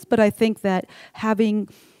tools, but I think that having,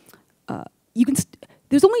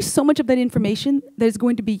 there's only so much of that information that is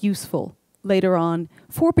going to be useful later on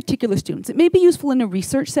for particular students. It may be useful in a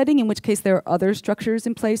research setting, in which case there are other structures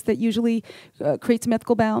in place that usually create some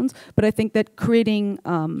ethical bounds, but I think that creating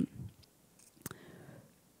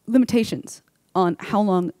limitations on how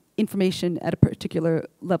long information at a particular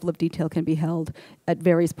level of detail can be held at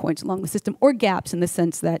various points along the system, or gaps in the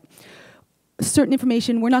sense that certain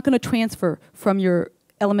information we're not going to transfer from your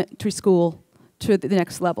elementary school to the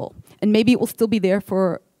next level. And maybe it will still be there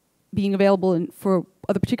for being available for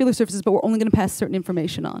other particular services, but we're only going to pass certain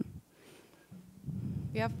information on.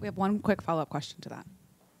 We have one quick follow-up question to that.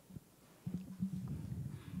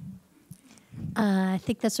 I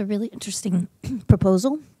think that's a really interesting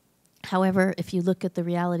proposal. However, if you look at the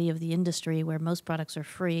reality of the industry where most products are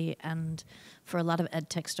free, and for a lot of ed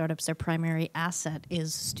tech startups, their primary asset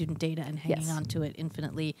is student data and hanging on to it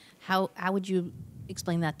infinitely, how would you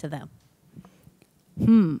explain that to them?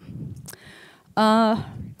 You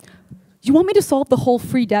want me to solve the whole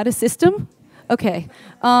free data system? Okay,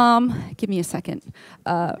 give me a second.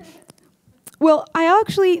 Well, I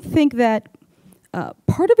actually think that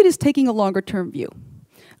part of it is taking a longer term view.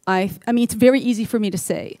 I mean, it's very easy for me to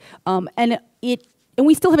say, and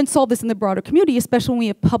we still haven't solved this in the broader community, especially when we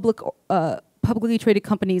have publicly traded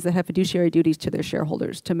companies that have fiduciary duties to their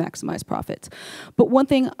shareholders to maximize profits. But one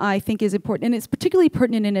thing I think is important, and it's particularly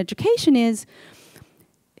pertinent in education, is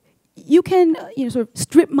you can sort of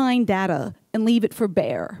strip mine data and leave it for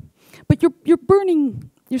bare, but you're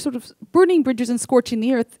sort of burning bridges and scorching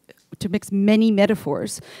the earth, to mix many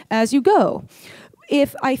metaphors, as you go.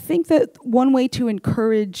 If I think that one way to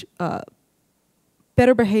encourage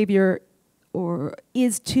better behavior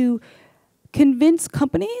is to convince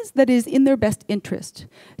companies that it is in their best interest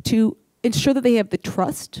to ensure that they have the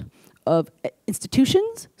trust of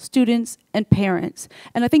institutions, students, and parents.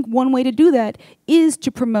 And I think one way to do that is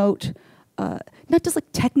to promote not just like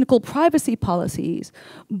technical privacy policies,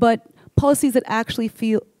 but policies that actually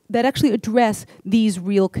address these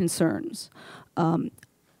real concerns.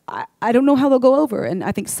 I don't know how they'll go over, and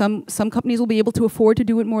I think some companies will be able to afford to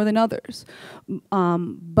do it more than others.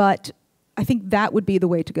 But I think that would be the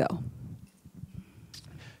way to go.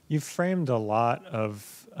 You've framed a lot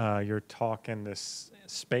of your talk in this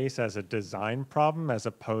space as a design problem as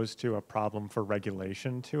opposed to a problem for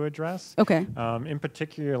regulation to address. Okay. In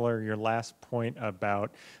particular, your last point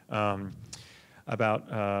about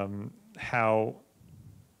how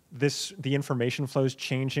the information flows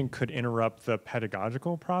changing could interrupt the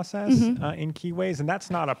pedagogical process in key ways. And that's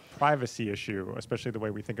not a privacy issue, especially the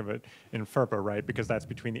way we think of it in FERPA, right? Because that's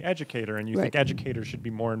between the educator, and you think educators should be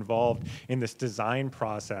more involved in this design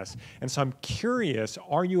process. And so I'm curious,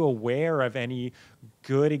 are you aware of any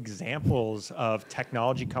good examples of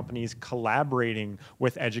technology companies collaborating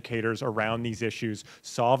with educators around these issues,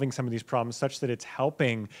 solving some of these problems such that it's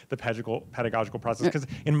helping the pedagogical process? Because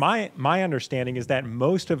in my understanding is that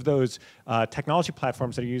most of those technology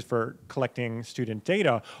platforms that are used for collecting student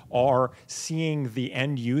data are seeing the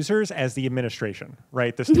end users as the administration,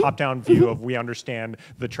 right? This top-down view of we understand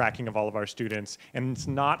the tracking of all of our students, and it's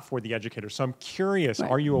not for the educators. So I'm curious,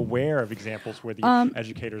 are you aware of examples where the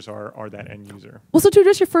educators are that end user? Well, so to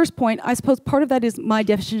address your first point, I suppose part of that is my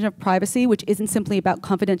definition of privacy, which isn't simply about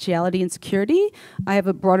confidentiality and security. I have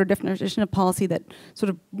a broader definition of policy that sort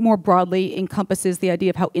of more broadly encompasses the idea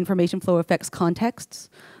of how information flow affects contexts.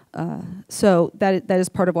 So that is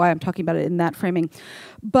part of why I'm talking about it in that framing.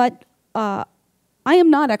 But I am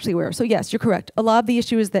not actually aware. So yes, you're correct. A lot of the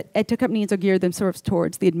issue is that edtech companies are geared themselves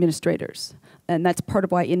towards the administrators. And that's part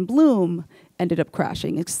of why In Bloom ended up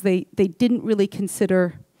crashing. It's they didn't really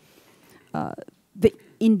consider the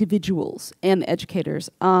individuals and the educators.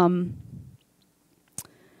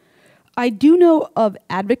 I do know of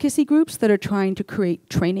advocacy groups that are trying to create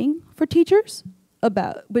training for teachers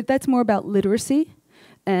but that's more about literacy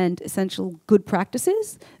and essential good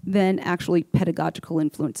practices than actually pedagogical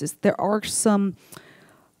influences. There are some,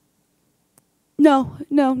 no,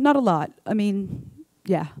 not a lot. I mean,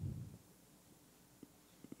 yeah.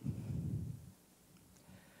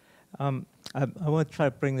 I want to try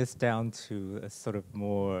to bring this down to a sort of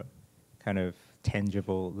more kind of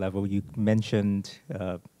tangible level. You mentioned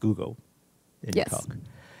Google in your talk.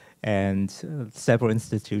 And several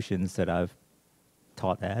institutions that I've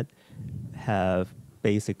taught at have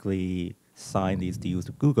basically signed these deals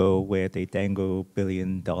with Google where they dangle $1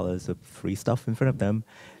 billion of free stuff in front of them.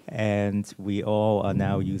 And we all are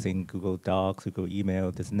now using Google Docs, Google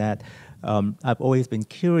Email, this and that. I've always been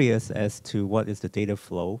curious as to what is the data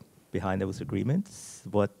flow behind those agreements.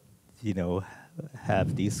 What,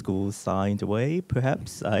 have these schools signed away,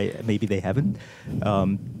 perhaps? Maybe they haven't.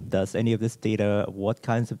 Does any of this data, what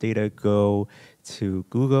kinds of data go to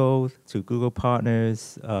Google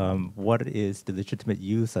partners? What is the legitimate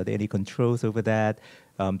use? Are there any controls over that?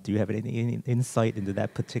 Do you have any insight into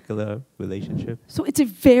that particular relationship? So it's a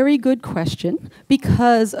very good question,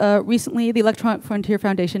 because recently the Electronic Frontier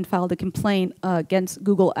Foundation filed a complaint against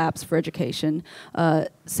Google Apps for Education,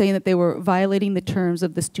 saying that they were violating the terms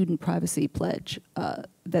of the Student Privacy Pledge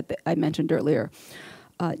that I mentioned earlier.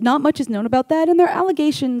 Not much is known about that, and their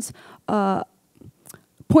allegations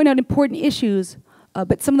point out important issues,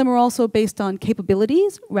 but some of them are also based on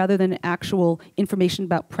capabilities rather than actual information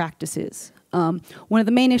about practices. One of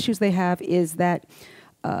the main issues they have is that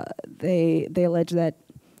they allege that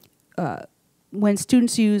when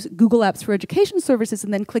students use Google Apps for Education services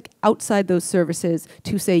and then click outside those services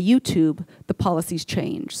to, say, YouTube, the policies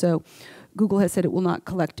change. So Google has said it will not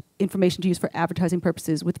collect information to use for advertising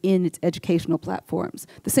purposes within its educational platforms.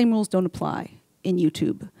 The same rules don't apply in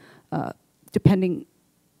YouTube, depending,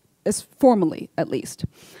 as formally at least.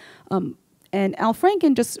 And Al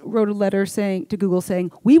Franken just wrote a letter to Google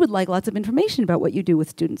saying, we would like lots of information about what you do with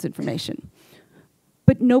students' information.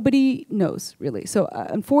 But nobody knows, really. So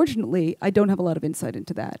unfortunately, I don't have a lot of insight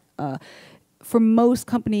into that. For most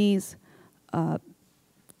companies,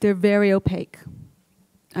 they're very opaque.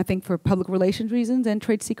 I think for public relations reasons and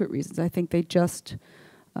trade secret reasons. I think they just,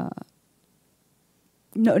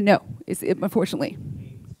 unfortunately.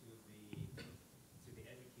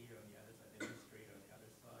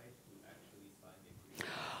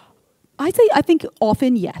 I think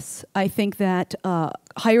often, yes. I think that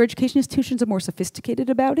higher education institutions are more sophisticated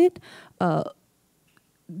about it.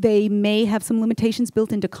 They may have some limitations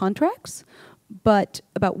built into contracts, but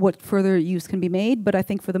about what further use can be made. But I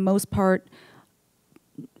think for the most part,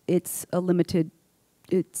 it's a limited,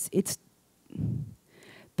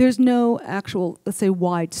 there's no actual, let's say,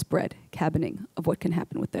 widespread cabining of what can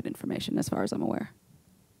happen with that information, as far as I'm aware.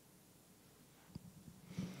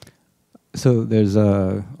 So there's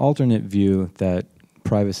an alternate view that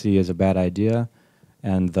privacy is a bad idea,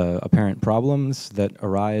 and the apparent problems that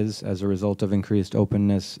arise as a result of increased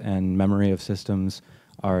openness and memory of systems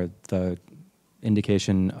are the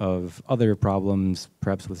indication of other problems,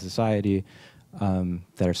 perhaps with society,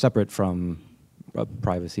 that are separate from a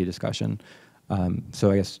privacy discussion.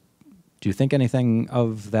 So I guess, do you think anything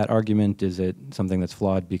of that argument? Is it something that's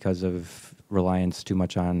flawed because of reliance too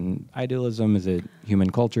much on idealism? Is it human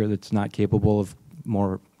culture that's not capable of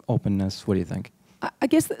more openness? What do you think? I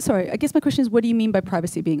guess my question is, what do you mean by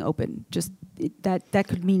privacy being open? Just that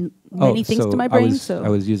could mean many things to my brain. I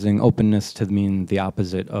was using openness to mean the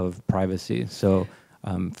opposite of privacy. So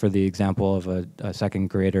for the example of a second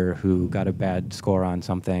grader who got a bad score on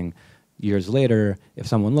something, years later, if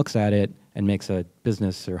someone looks at it and makes a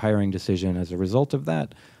business or hiring decision as a result of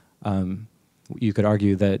that, you could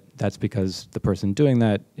argue that that's because the person doing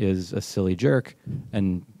that is a silly jerk,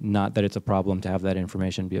 and not that it's a problem to have that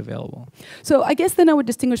information be available. So I guess then I would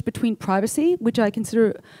distinguish between privacy, which I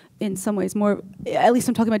consider in some ways more, at least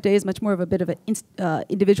I'm talking about today, is much more of a bit of an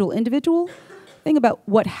individual thing about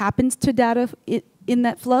what happens to data in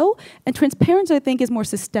that flow. And transparency, I think, is more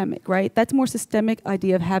systemic, right? That's a more systemic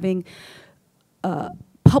idea of having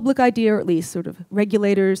public idea, or at least sort of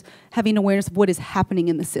regulators having awareness of what is happening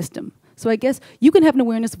in the system. So I guess you can have an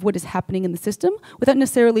awareness of what is happening in the system without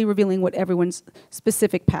necessarily revealing what everyone's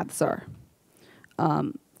specific paths are.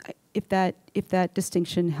 If that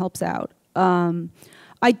distinction helps out.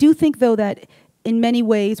 I do think, though, that in many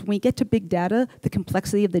ways, when we get to big data, the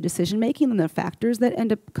complexity of the decision making and the factors that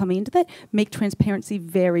end up coming into that make transparency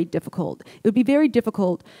very difficult. It would be very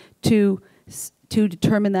difficult to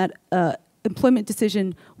determine that employment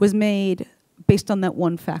decision was made based on that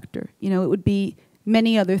one factor. You know, it would be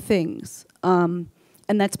many other things, and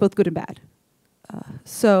that's both good and bad.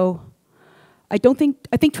 So I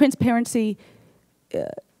think transparency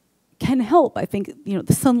can help. I think, you know,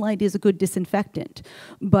 the sunlight is a good disinfectant,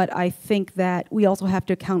 but I think that we also have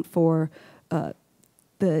to account for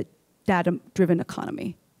the data-driven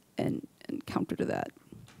economy and counter to that.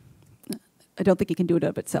 I don't think it can do it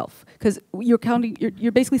of itself, because you're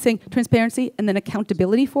basically saying transparency and then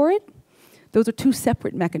accountability for it. Those are two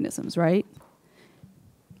separate mechanisms, right?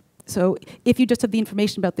 So if you just have the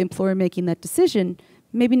information about the employer making that decision,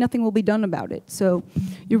 maybe nothing will be done about it. So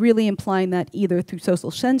you're really implying that either through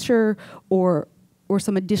social censure or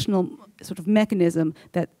some additional sort of mechanism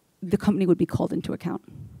that the company would be called into account.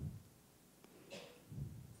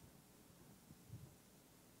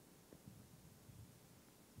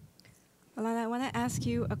 Elana, I want to ask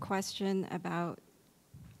you a question about,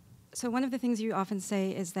 so one of the things you often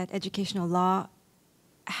say is that educational law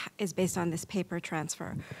is based on this paper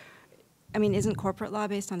transfer. I mean, isn't corporate law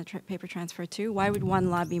based on a paper transfer too? Why would one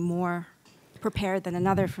law be more prepared than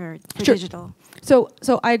another for Sure. digital. So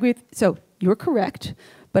I agree. So you're correct,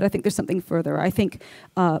 but I think there's something further. I think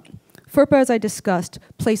FERPA, as I discussed,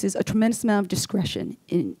 places a tremendous amount of discretion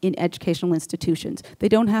in educational institutions. They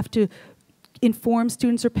don't have to inform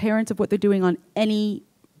students or parents of what they're doing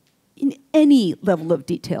in any level of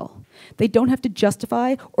detail. They don't have to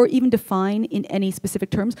justify or even define in any specific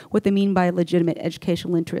terms what they mean by legitimate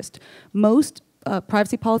educational interest. Most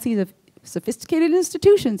privacy policies of sophisticated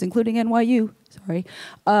institutions, including NYU,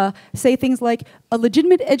 say things like, a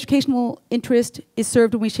legitimate educational interest is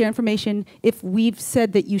served when we share information if we've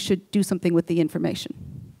said that you should do something with the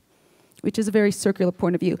information, which is a very circular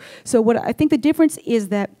point of view. So what I think the difference is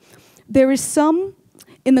that there is some,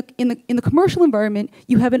 in the commercial environment,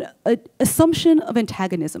 you have an assumption of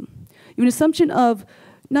antagonism. You have an assumption of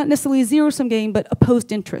not necessarily a zero-sum game, but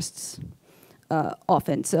opposed interests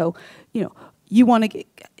often. So, you want to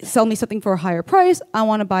sell me something for a higher price, I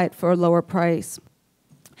want to buy it for a lower price.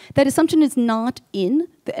 That assumption is not in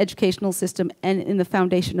the educational system and in the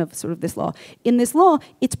foundation of sort of this law. In this law,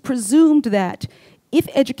 it's presumed that if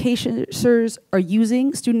educators are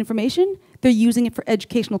using student information, they're using it for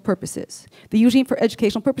educational purposes. They're using it for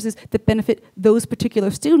educational purposes that benefit those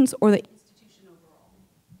particular students or the institution overall.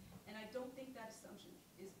 And I don't think that assumption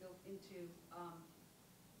is built into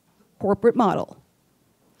the corporate model.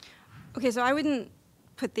 Okay, so I wouldn't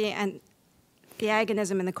put the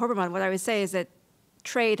agonism in the corporate model. What I would say is that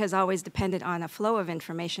trade has always depended on a flow of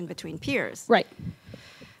information between peers. Right.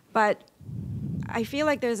 But I feel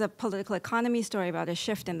like there's a political economy story about a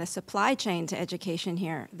shift in the supply chain to education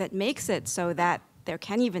here that makes it so that there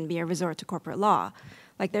can even be a resort to corporate law.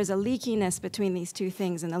 Like there's a leakiness between these two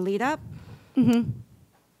things in the lead up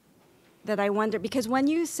that I wonder, because when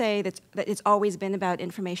you say that it's always been about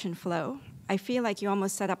information flow, I feel like you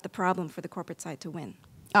almost set up the problem for the corporate side to win.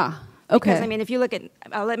 Ah, okay. Because, I mean, if you look at,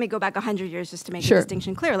 let me go back 100 years just to make Sure. the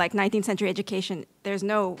distinction clear. Like 19th century education, there's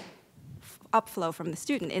no upflow from the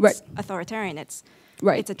student. It's Right. authoritarian. It's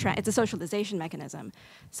Right. it's a socialization mechanism.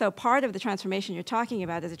 So part of the transformation you're talking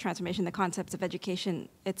about is a transformation in the concepts of education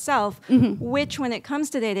itself, which when it comes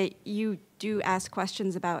to data, you do ask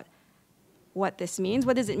questions about what this means.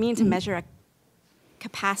 What does it mean to measure a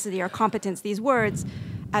capacity or competence, these words,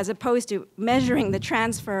 as opposed to measuring the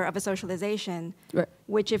transfer of a socialization, Right.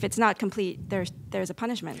 which if it's not complete, there's a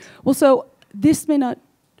punishment. Well, so this may not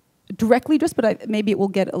directly address, but maybe it will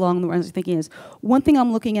get along the lines of thinking is, one thing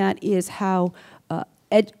I'm looking at is how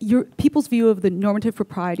people's view of the normative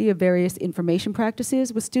propriety of various information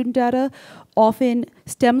practices with student data often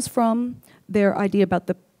stems from their idea about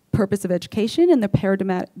the purpose of education and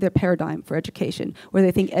their paradigm for education, where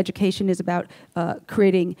they think education is about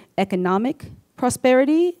creating economic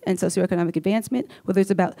prosperity and socioeconomic advancement, whether it's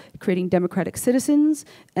about creating democratic citizens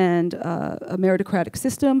and a meritocratic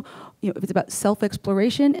system, if it's about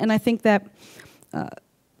self-exploration. And I think that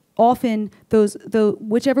often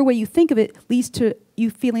whichever way you think of it leads to you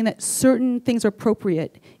feeling that certain things are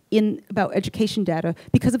appropriate about education data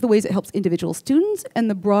because of the ways it helps individual students and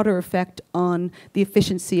the broader effect on the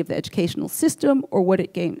efficiency of the educational system or what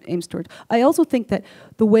it aims toward. I also think that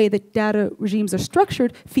the way that data regimes are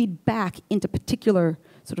structured feed back into particular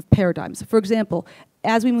sort of paradigms. For example,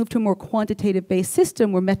 as we move to a more quantitative-based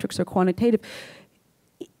system where metrics are quantitative,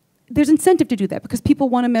 there's incentive to do that because people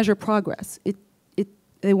want to measure progress.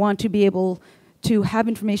 They want to be able to have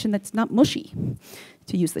information that's not mushy,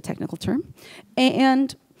 to use the technical term.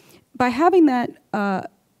 And by having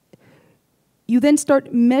that, you then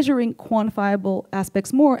start measuring quantifiable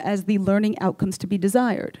aspects more as the learning outcomes to be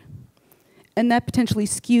desired. And that potentially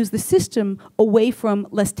skews the system away from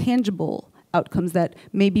less tangible outcomes that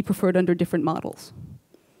may be preferred under different models.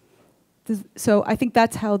 So I think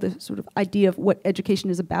that's how the sort of idea of what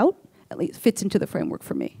education is about at least fits into the framework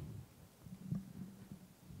for me.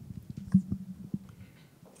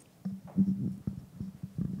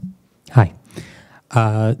 Hi.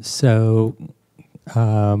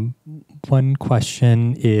 One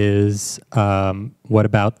question is, what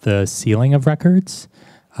about the sealing of records?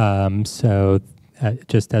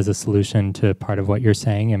 Just as a solution to part of what you're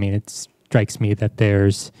saying, I mean, it strikes me that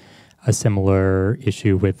there's a similar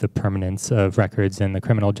issue with the permanence of records in the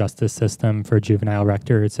criminal justice system for juvenile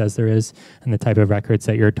records as there is in the type of records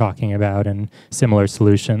that you're talking about and similar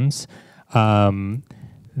solutions.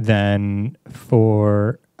 Then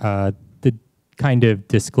for the kind of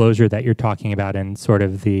disclosure that you're talking about and sort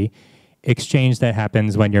of the exchange that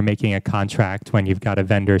happens when you're making a contract, when you've got a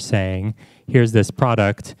vendor saying, here's this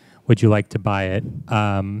product, would you like to buy it?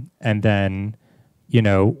 And then,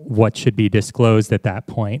 what should be disclosed at that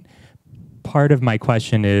point? Part of my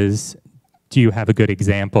question is, do you have a good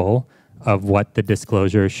example of what the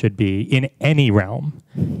disclosure should be in any realm,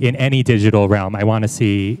 in any digital realm. I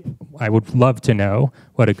would love to know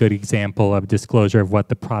what a good example of disclosure of what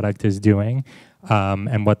the product is doing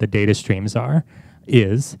and what the data streams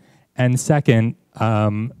is. And second,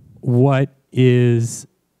 I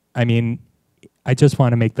just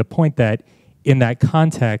want to make the point that in that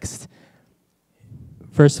context,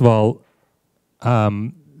 first of all,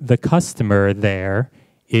 the customer there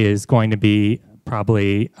is going to be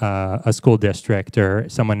probably a school district or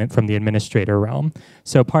someone from the administrator realm.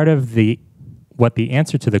 So part of what the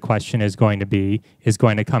answer to the question is going to be is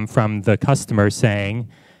going to come from the customer saying,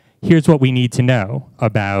 here's what we need to know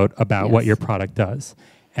about what your product does.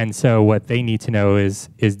 And so what they need to know is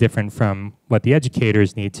different from what the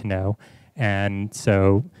educators need to know. And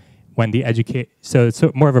so when so it's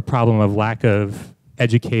more of a problem of lack of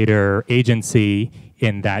educator agency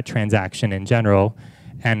in that transaction in general.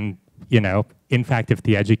 And in fact, if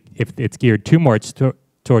it's geared too much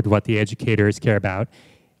toward what the educators care about,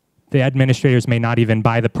 the administrators may not even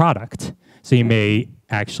buy the product. So you may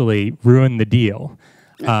actually ruin the deal.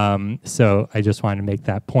 So I just wanted to make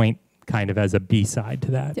that point kind of as a B-side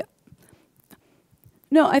to that. Yeah.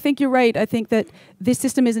 No, I think you're right. I think that this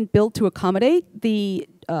system isn't built to accommodate the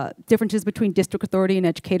differences between district authority and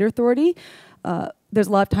educator authority. There's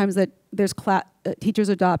a lot of times that teachers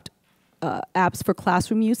adopt apps for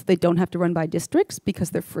classroom use that they don't have to run by districts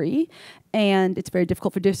because they're free, and it's very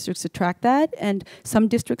difficult for districts to track that. And some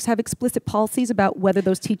districts have explicit policies about whether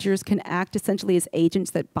those teachers can act essentially as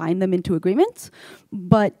agents that bind them into agreements,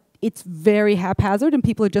 but it's very haphazard, and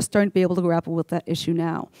people are just starting to be able to grapple with that issue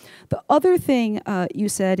now. The other thing you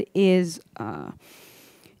said is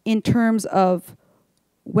in terms of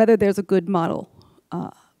whether there's a good model.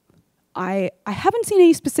 I haven't seen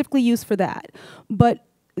any specifically used for that, but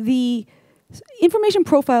the information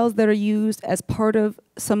profiles that are used as part of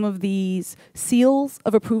some of these seals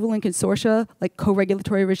of approval in consortia, like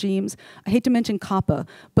co-regulatory regimes. I hate to mention COPPA,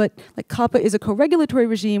 but like COPPA is a co-regulatory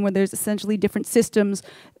regime where there's essentially different systems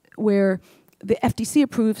where the FTC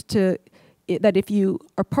approves that if you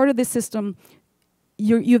are part of this system,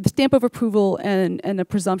 you have the stamp of approval and a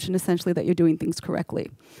presumption essentially that you're doing things correctly.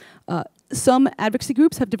 Some advocacy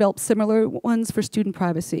groups have developed similar ones for student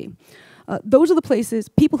privacy. Those are the places,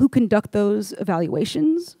 people who conduct those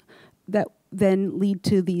evaluations that then lead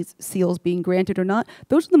to these seals being granted or not,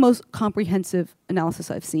 those are the most comprehensive analysis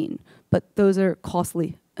I've seen, but those are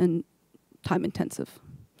costly and time intensive.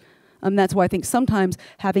 That's why I think sometimes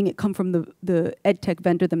having it come from the ed tech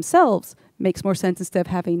vendor themselves makes more sense instead of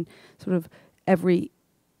having sort of every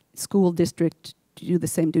school district do the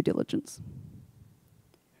same due diligence.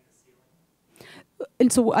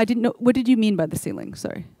 And so I didn't know, what did you mean by the sealing?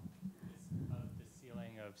 Sorry. The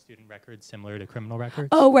sealing of student records similar to criminal records?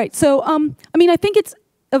 Oh, right. So, I mean, I think it's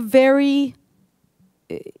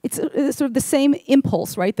sort of the same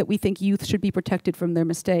impulse, right, that we think youth should be protected from their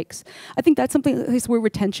mistakes. I think that's something at least where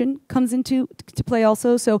retention comes into play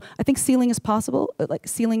also. So I think sealing is possible, like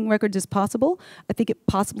sealing records is possible. I think it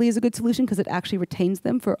possibly is a good solution because it actually retains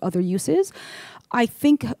them for other uses. I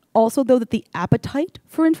think also, though, that the appetite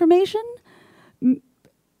for information,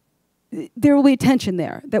 there will be a tension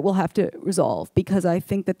there that we'll have to resolve because I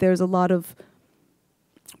think that there's a lot of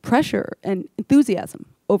pressure and enthusiasm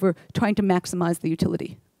over trying to maximize the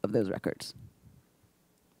utility of those records.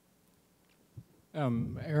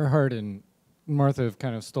 Erhard and Martha have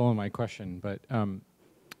kind of stolen my question, but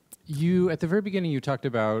at the very beginning, you talked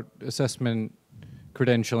about assessment,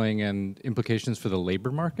 credentialing, and implications for the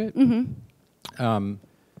labor market. Mm-hmm.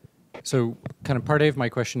 So kind of part A of my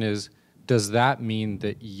question is, does that mean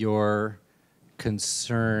that your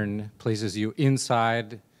concern places you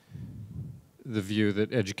inside the view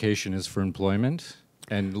that education is for employment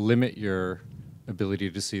and limit your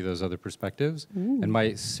ability to see those other perspectives? Ooh. And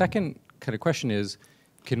my second kind of question is,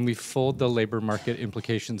 can we fold the labor market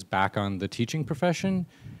implications back on the teaching profession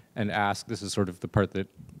and ask, this is sort of the part that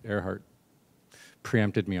Erhard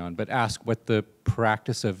preempted me on, but ask what the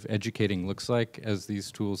practice of educating looks like as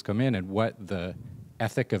these tools come in and what the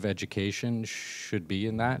ethic of education should be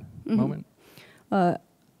in that moment?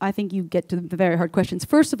 I think you get to the very hard questions.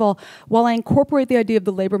 First of all, while I incorporate the idea of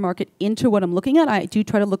the labor market into what I'm looking at, I do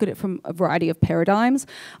try to look at it from a variety of paradigms.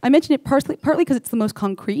 I mention it partly because it's the most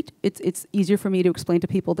concrete. It's easier for me to explain to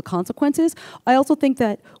people the consequences. I also think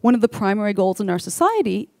that one of the primary goals in our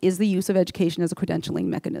society is the use of education as a credentialing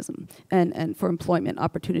mechanism and for employment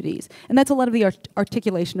opportunities. And that's a lot of the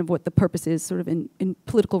articulation of what the purpose is sort of in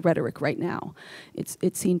political rhetoric right now.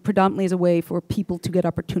 It's seen predominantly as a way for people to get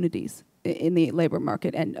opportunities in the labor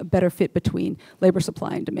market and a better fit between labor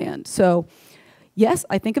supply and demand. So yes,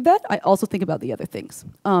 I think of that. I also think about the other things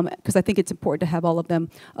because I think it's important to have all of them.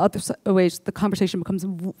 Otherwise, the conversation becomes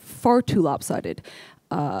far too lopsided.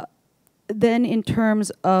 Then in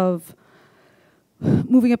terms of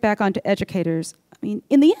moving it back onto educators, I mean,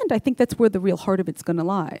 in the end, I think that's where the real heart of it's going to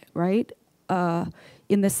lie, right?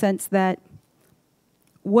 In the sense that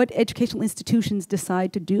what educational institutions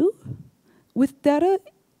decide to do with data,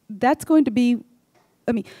 that's going to be,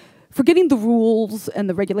 I mean, forgetting the rules and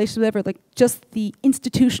the regulations, whatever, like just the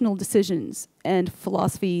institutional decisions and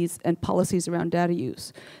philosophies and policies around data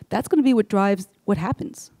use. That's going to be what drives what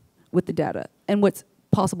happens with the data and what's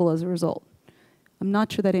possible as a result. I'm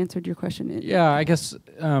not sure that answered your question. Yeah, I guess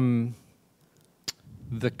the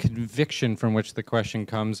conviction from which the question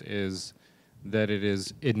comes is that it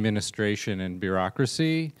is administration and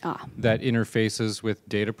bureaucracy that interfaces with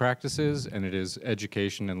data practices, and it is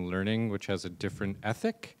education and learning, which has a different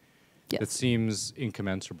ethic. That seems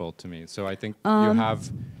incommensurable to me. So I think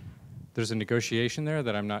there's a negotiation there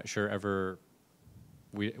that I'm not sure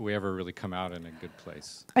we ever really come out in a good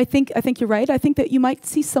place. I think you're right. I think that you might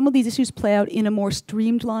see some of these issues play out in a more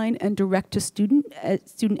streamlined and direct to student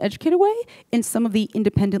educator way in some of the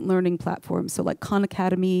independent learning platforms. So like Khan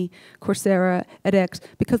Academy, Coursera, edX,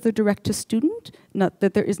 because they're direct to student, not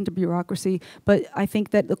that there isn't a bureaucracy, but I think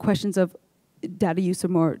that the questions of data use are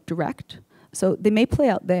more direct. So they may play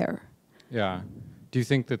out there. Yeah. Do you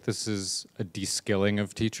think that this is a de-skilling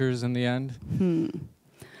of teachers in the end?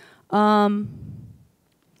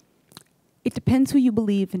 It depends who you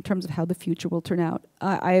believe in terms of how the future will turn out.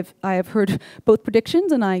 I have heard both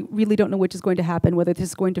predictions, and I really don't know which is going to happen, whether this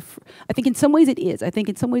is going to... I think in some ways it is. I think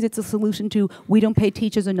in some ways it's a solution to we don't pay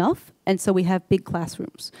teachers enough, and so we have big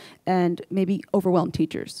classrooms and maybe overwhelmed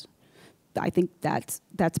teachers. I think that's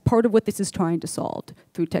part of what this is trying to solve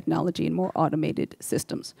through technology and more automated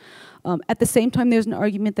systems. At the same time, there's an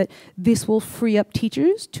argument that this will free up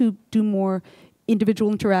teachers to do more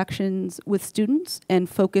individual interactions with students and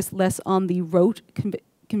focus less on the rote,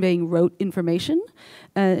 conveying rote information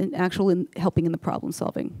and actual helping in the problem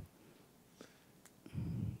solving.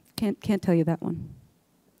 Can't tell you that one.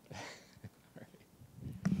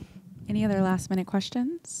 Any other last minute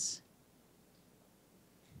questions?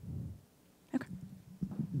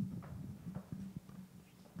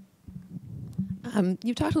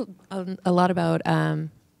 You've talked a lot about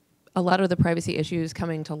a lot of the privacy issues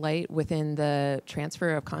coming to light within the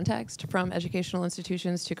transfer of context from educational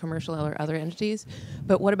institutions to commercial or other entities.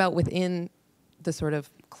 But what about within the sort of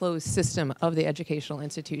closed system of the educational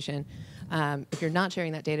institution? If you're not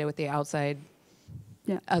sharing that data with the outside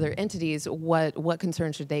other entities, what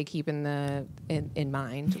concerns should they keep in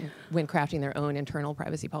mind when crafting their own internal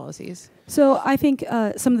privacy policies? So I think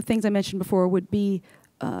some of the things I mentioned before would be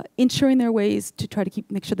ensuring there are ways to try to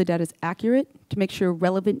make sure the data is accurate, to make sure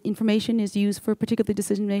relevant information is used for particular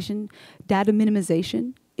decision-making. Data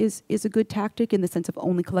minimization is a good tactic in the sense of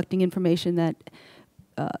only collecting information that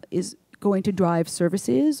is going to drive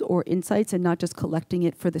services or insights and not just collecting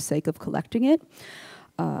it for the sake of collecting it.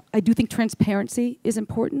 I do think transparency is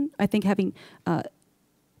important. I think having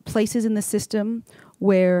places in the system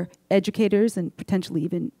where educators and potentially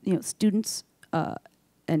even students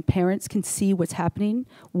and parents can see what's happening,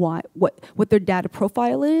 what their data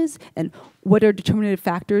profile is, and what are determinative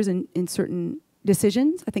factors in certain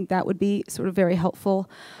decisions. I think that would be sort of very helpful.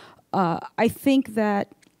 I think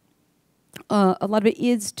that a lot of it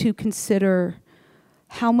is to consider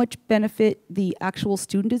how much benefit the actual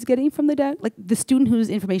student is getting from the data, like the student whose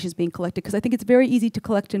information is being collected, because I think it's very easy to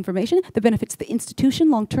collect information that benefits the institution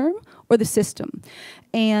long-term or the system.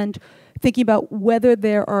 And thinking about whether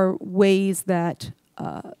there are ways that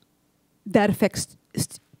that affects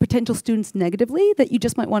potential students negatively that you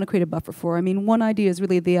just might want to create a buffer for. I mean, one idea is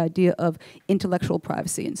really the idea of intellectual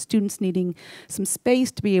privacy and students needing some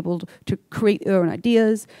space to be able to create their own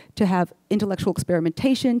ideas, to have intellectual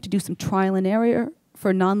experimentation, to do some trial and error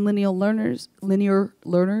for non-linear learners, linear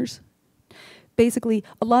learners. Basically,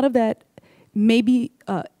 a lot of that maybe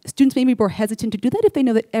students may be more hesitant to do that if they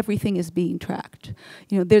know that everything is being tracked.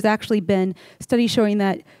 There's actually been studies showing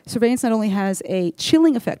that surveillance not only has a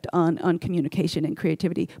chilling effect on communication and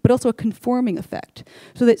creativity, but also a conforming effect.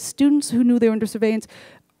 So that students who knew they were under surveillance,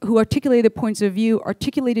 who articulated points of view,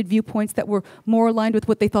 articulated viewpoints that were more aligned with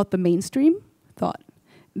what they thought the mainstream thought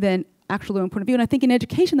than actual their own point of view. And I think in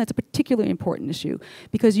education that's a particularly important issue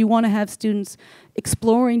because you want to have students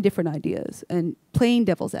exploring different ideas and playing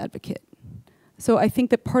devil's advocate. So I think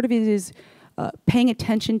that part of it is paying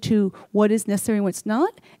attention to what is necessary and what's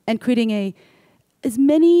not, and creating as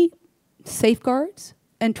many safeguards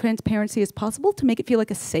and transparency as possible to make it feel like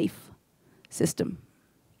a safe system.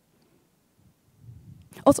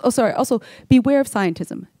 Also, beware of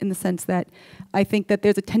scientism in the sense that I think that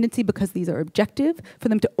there's a tendency, because these are objective, for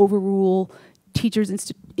them to overrule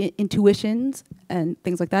teachers' intuitions and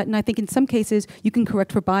things like that. And I think in some cases, you can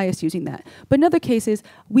correct for bias using that. But in other cases,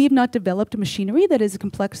 we have not developed a machinery that is as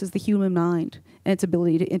complex as the human mind and its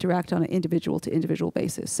ability to interact on an individual-to-individual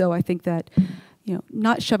basis. So I think that,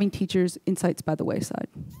 not shoving teachers' insights by the wayside.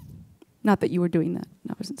 Not that you were doing that.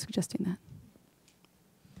 I wasn't suggesting that.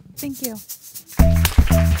 Thank you.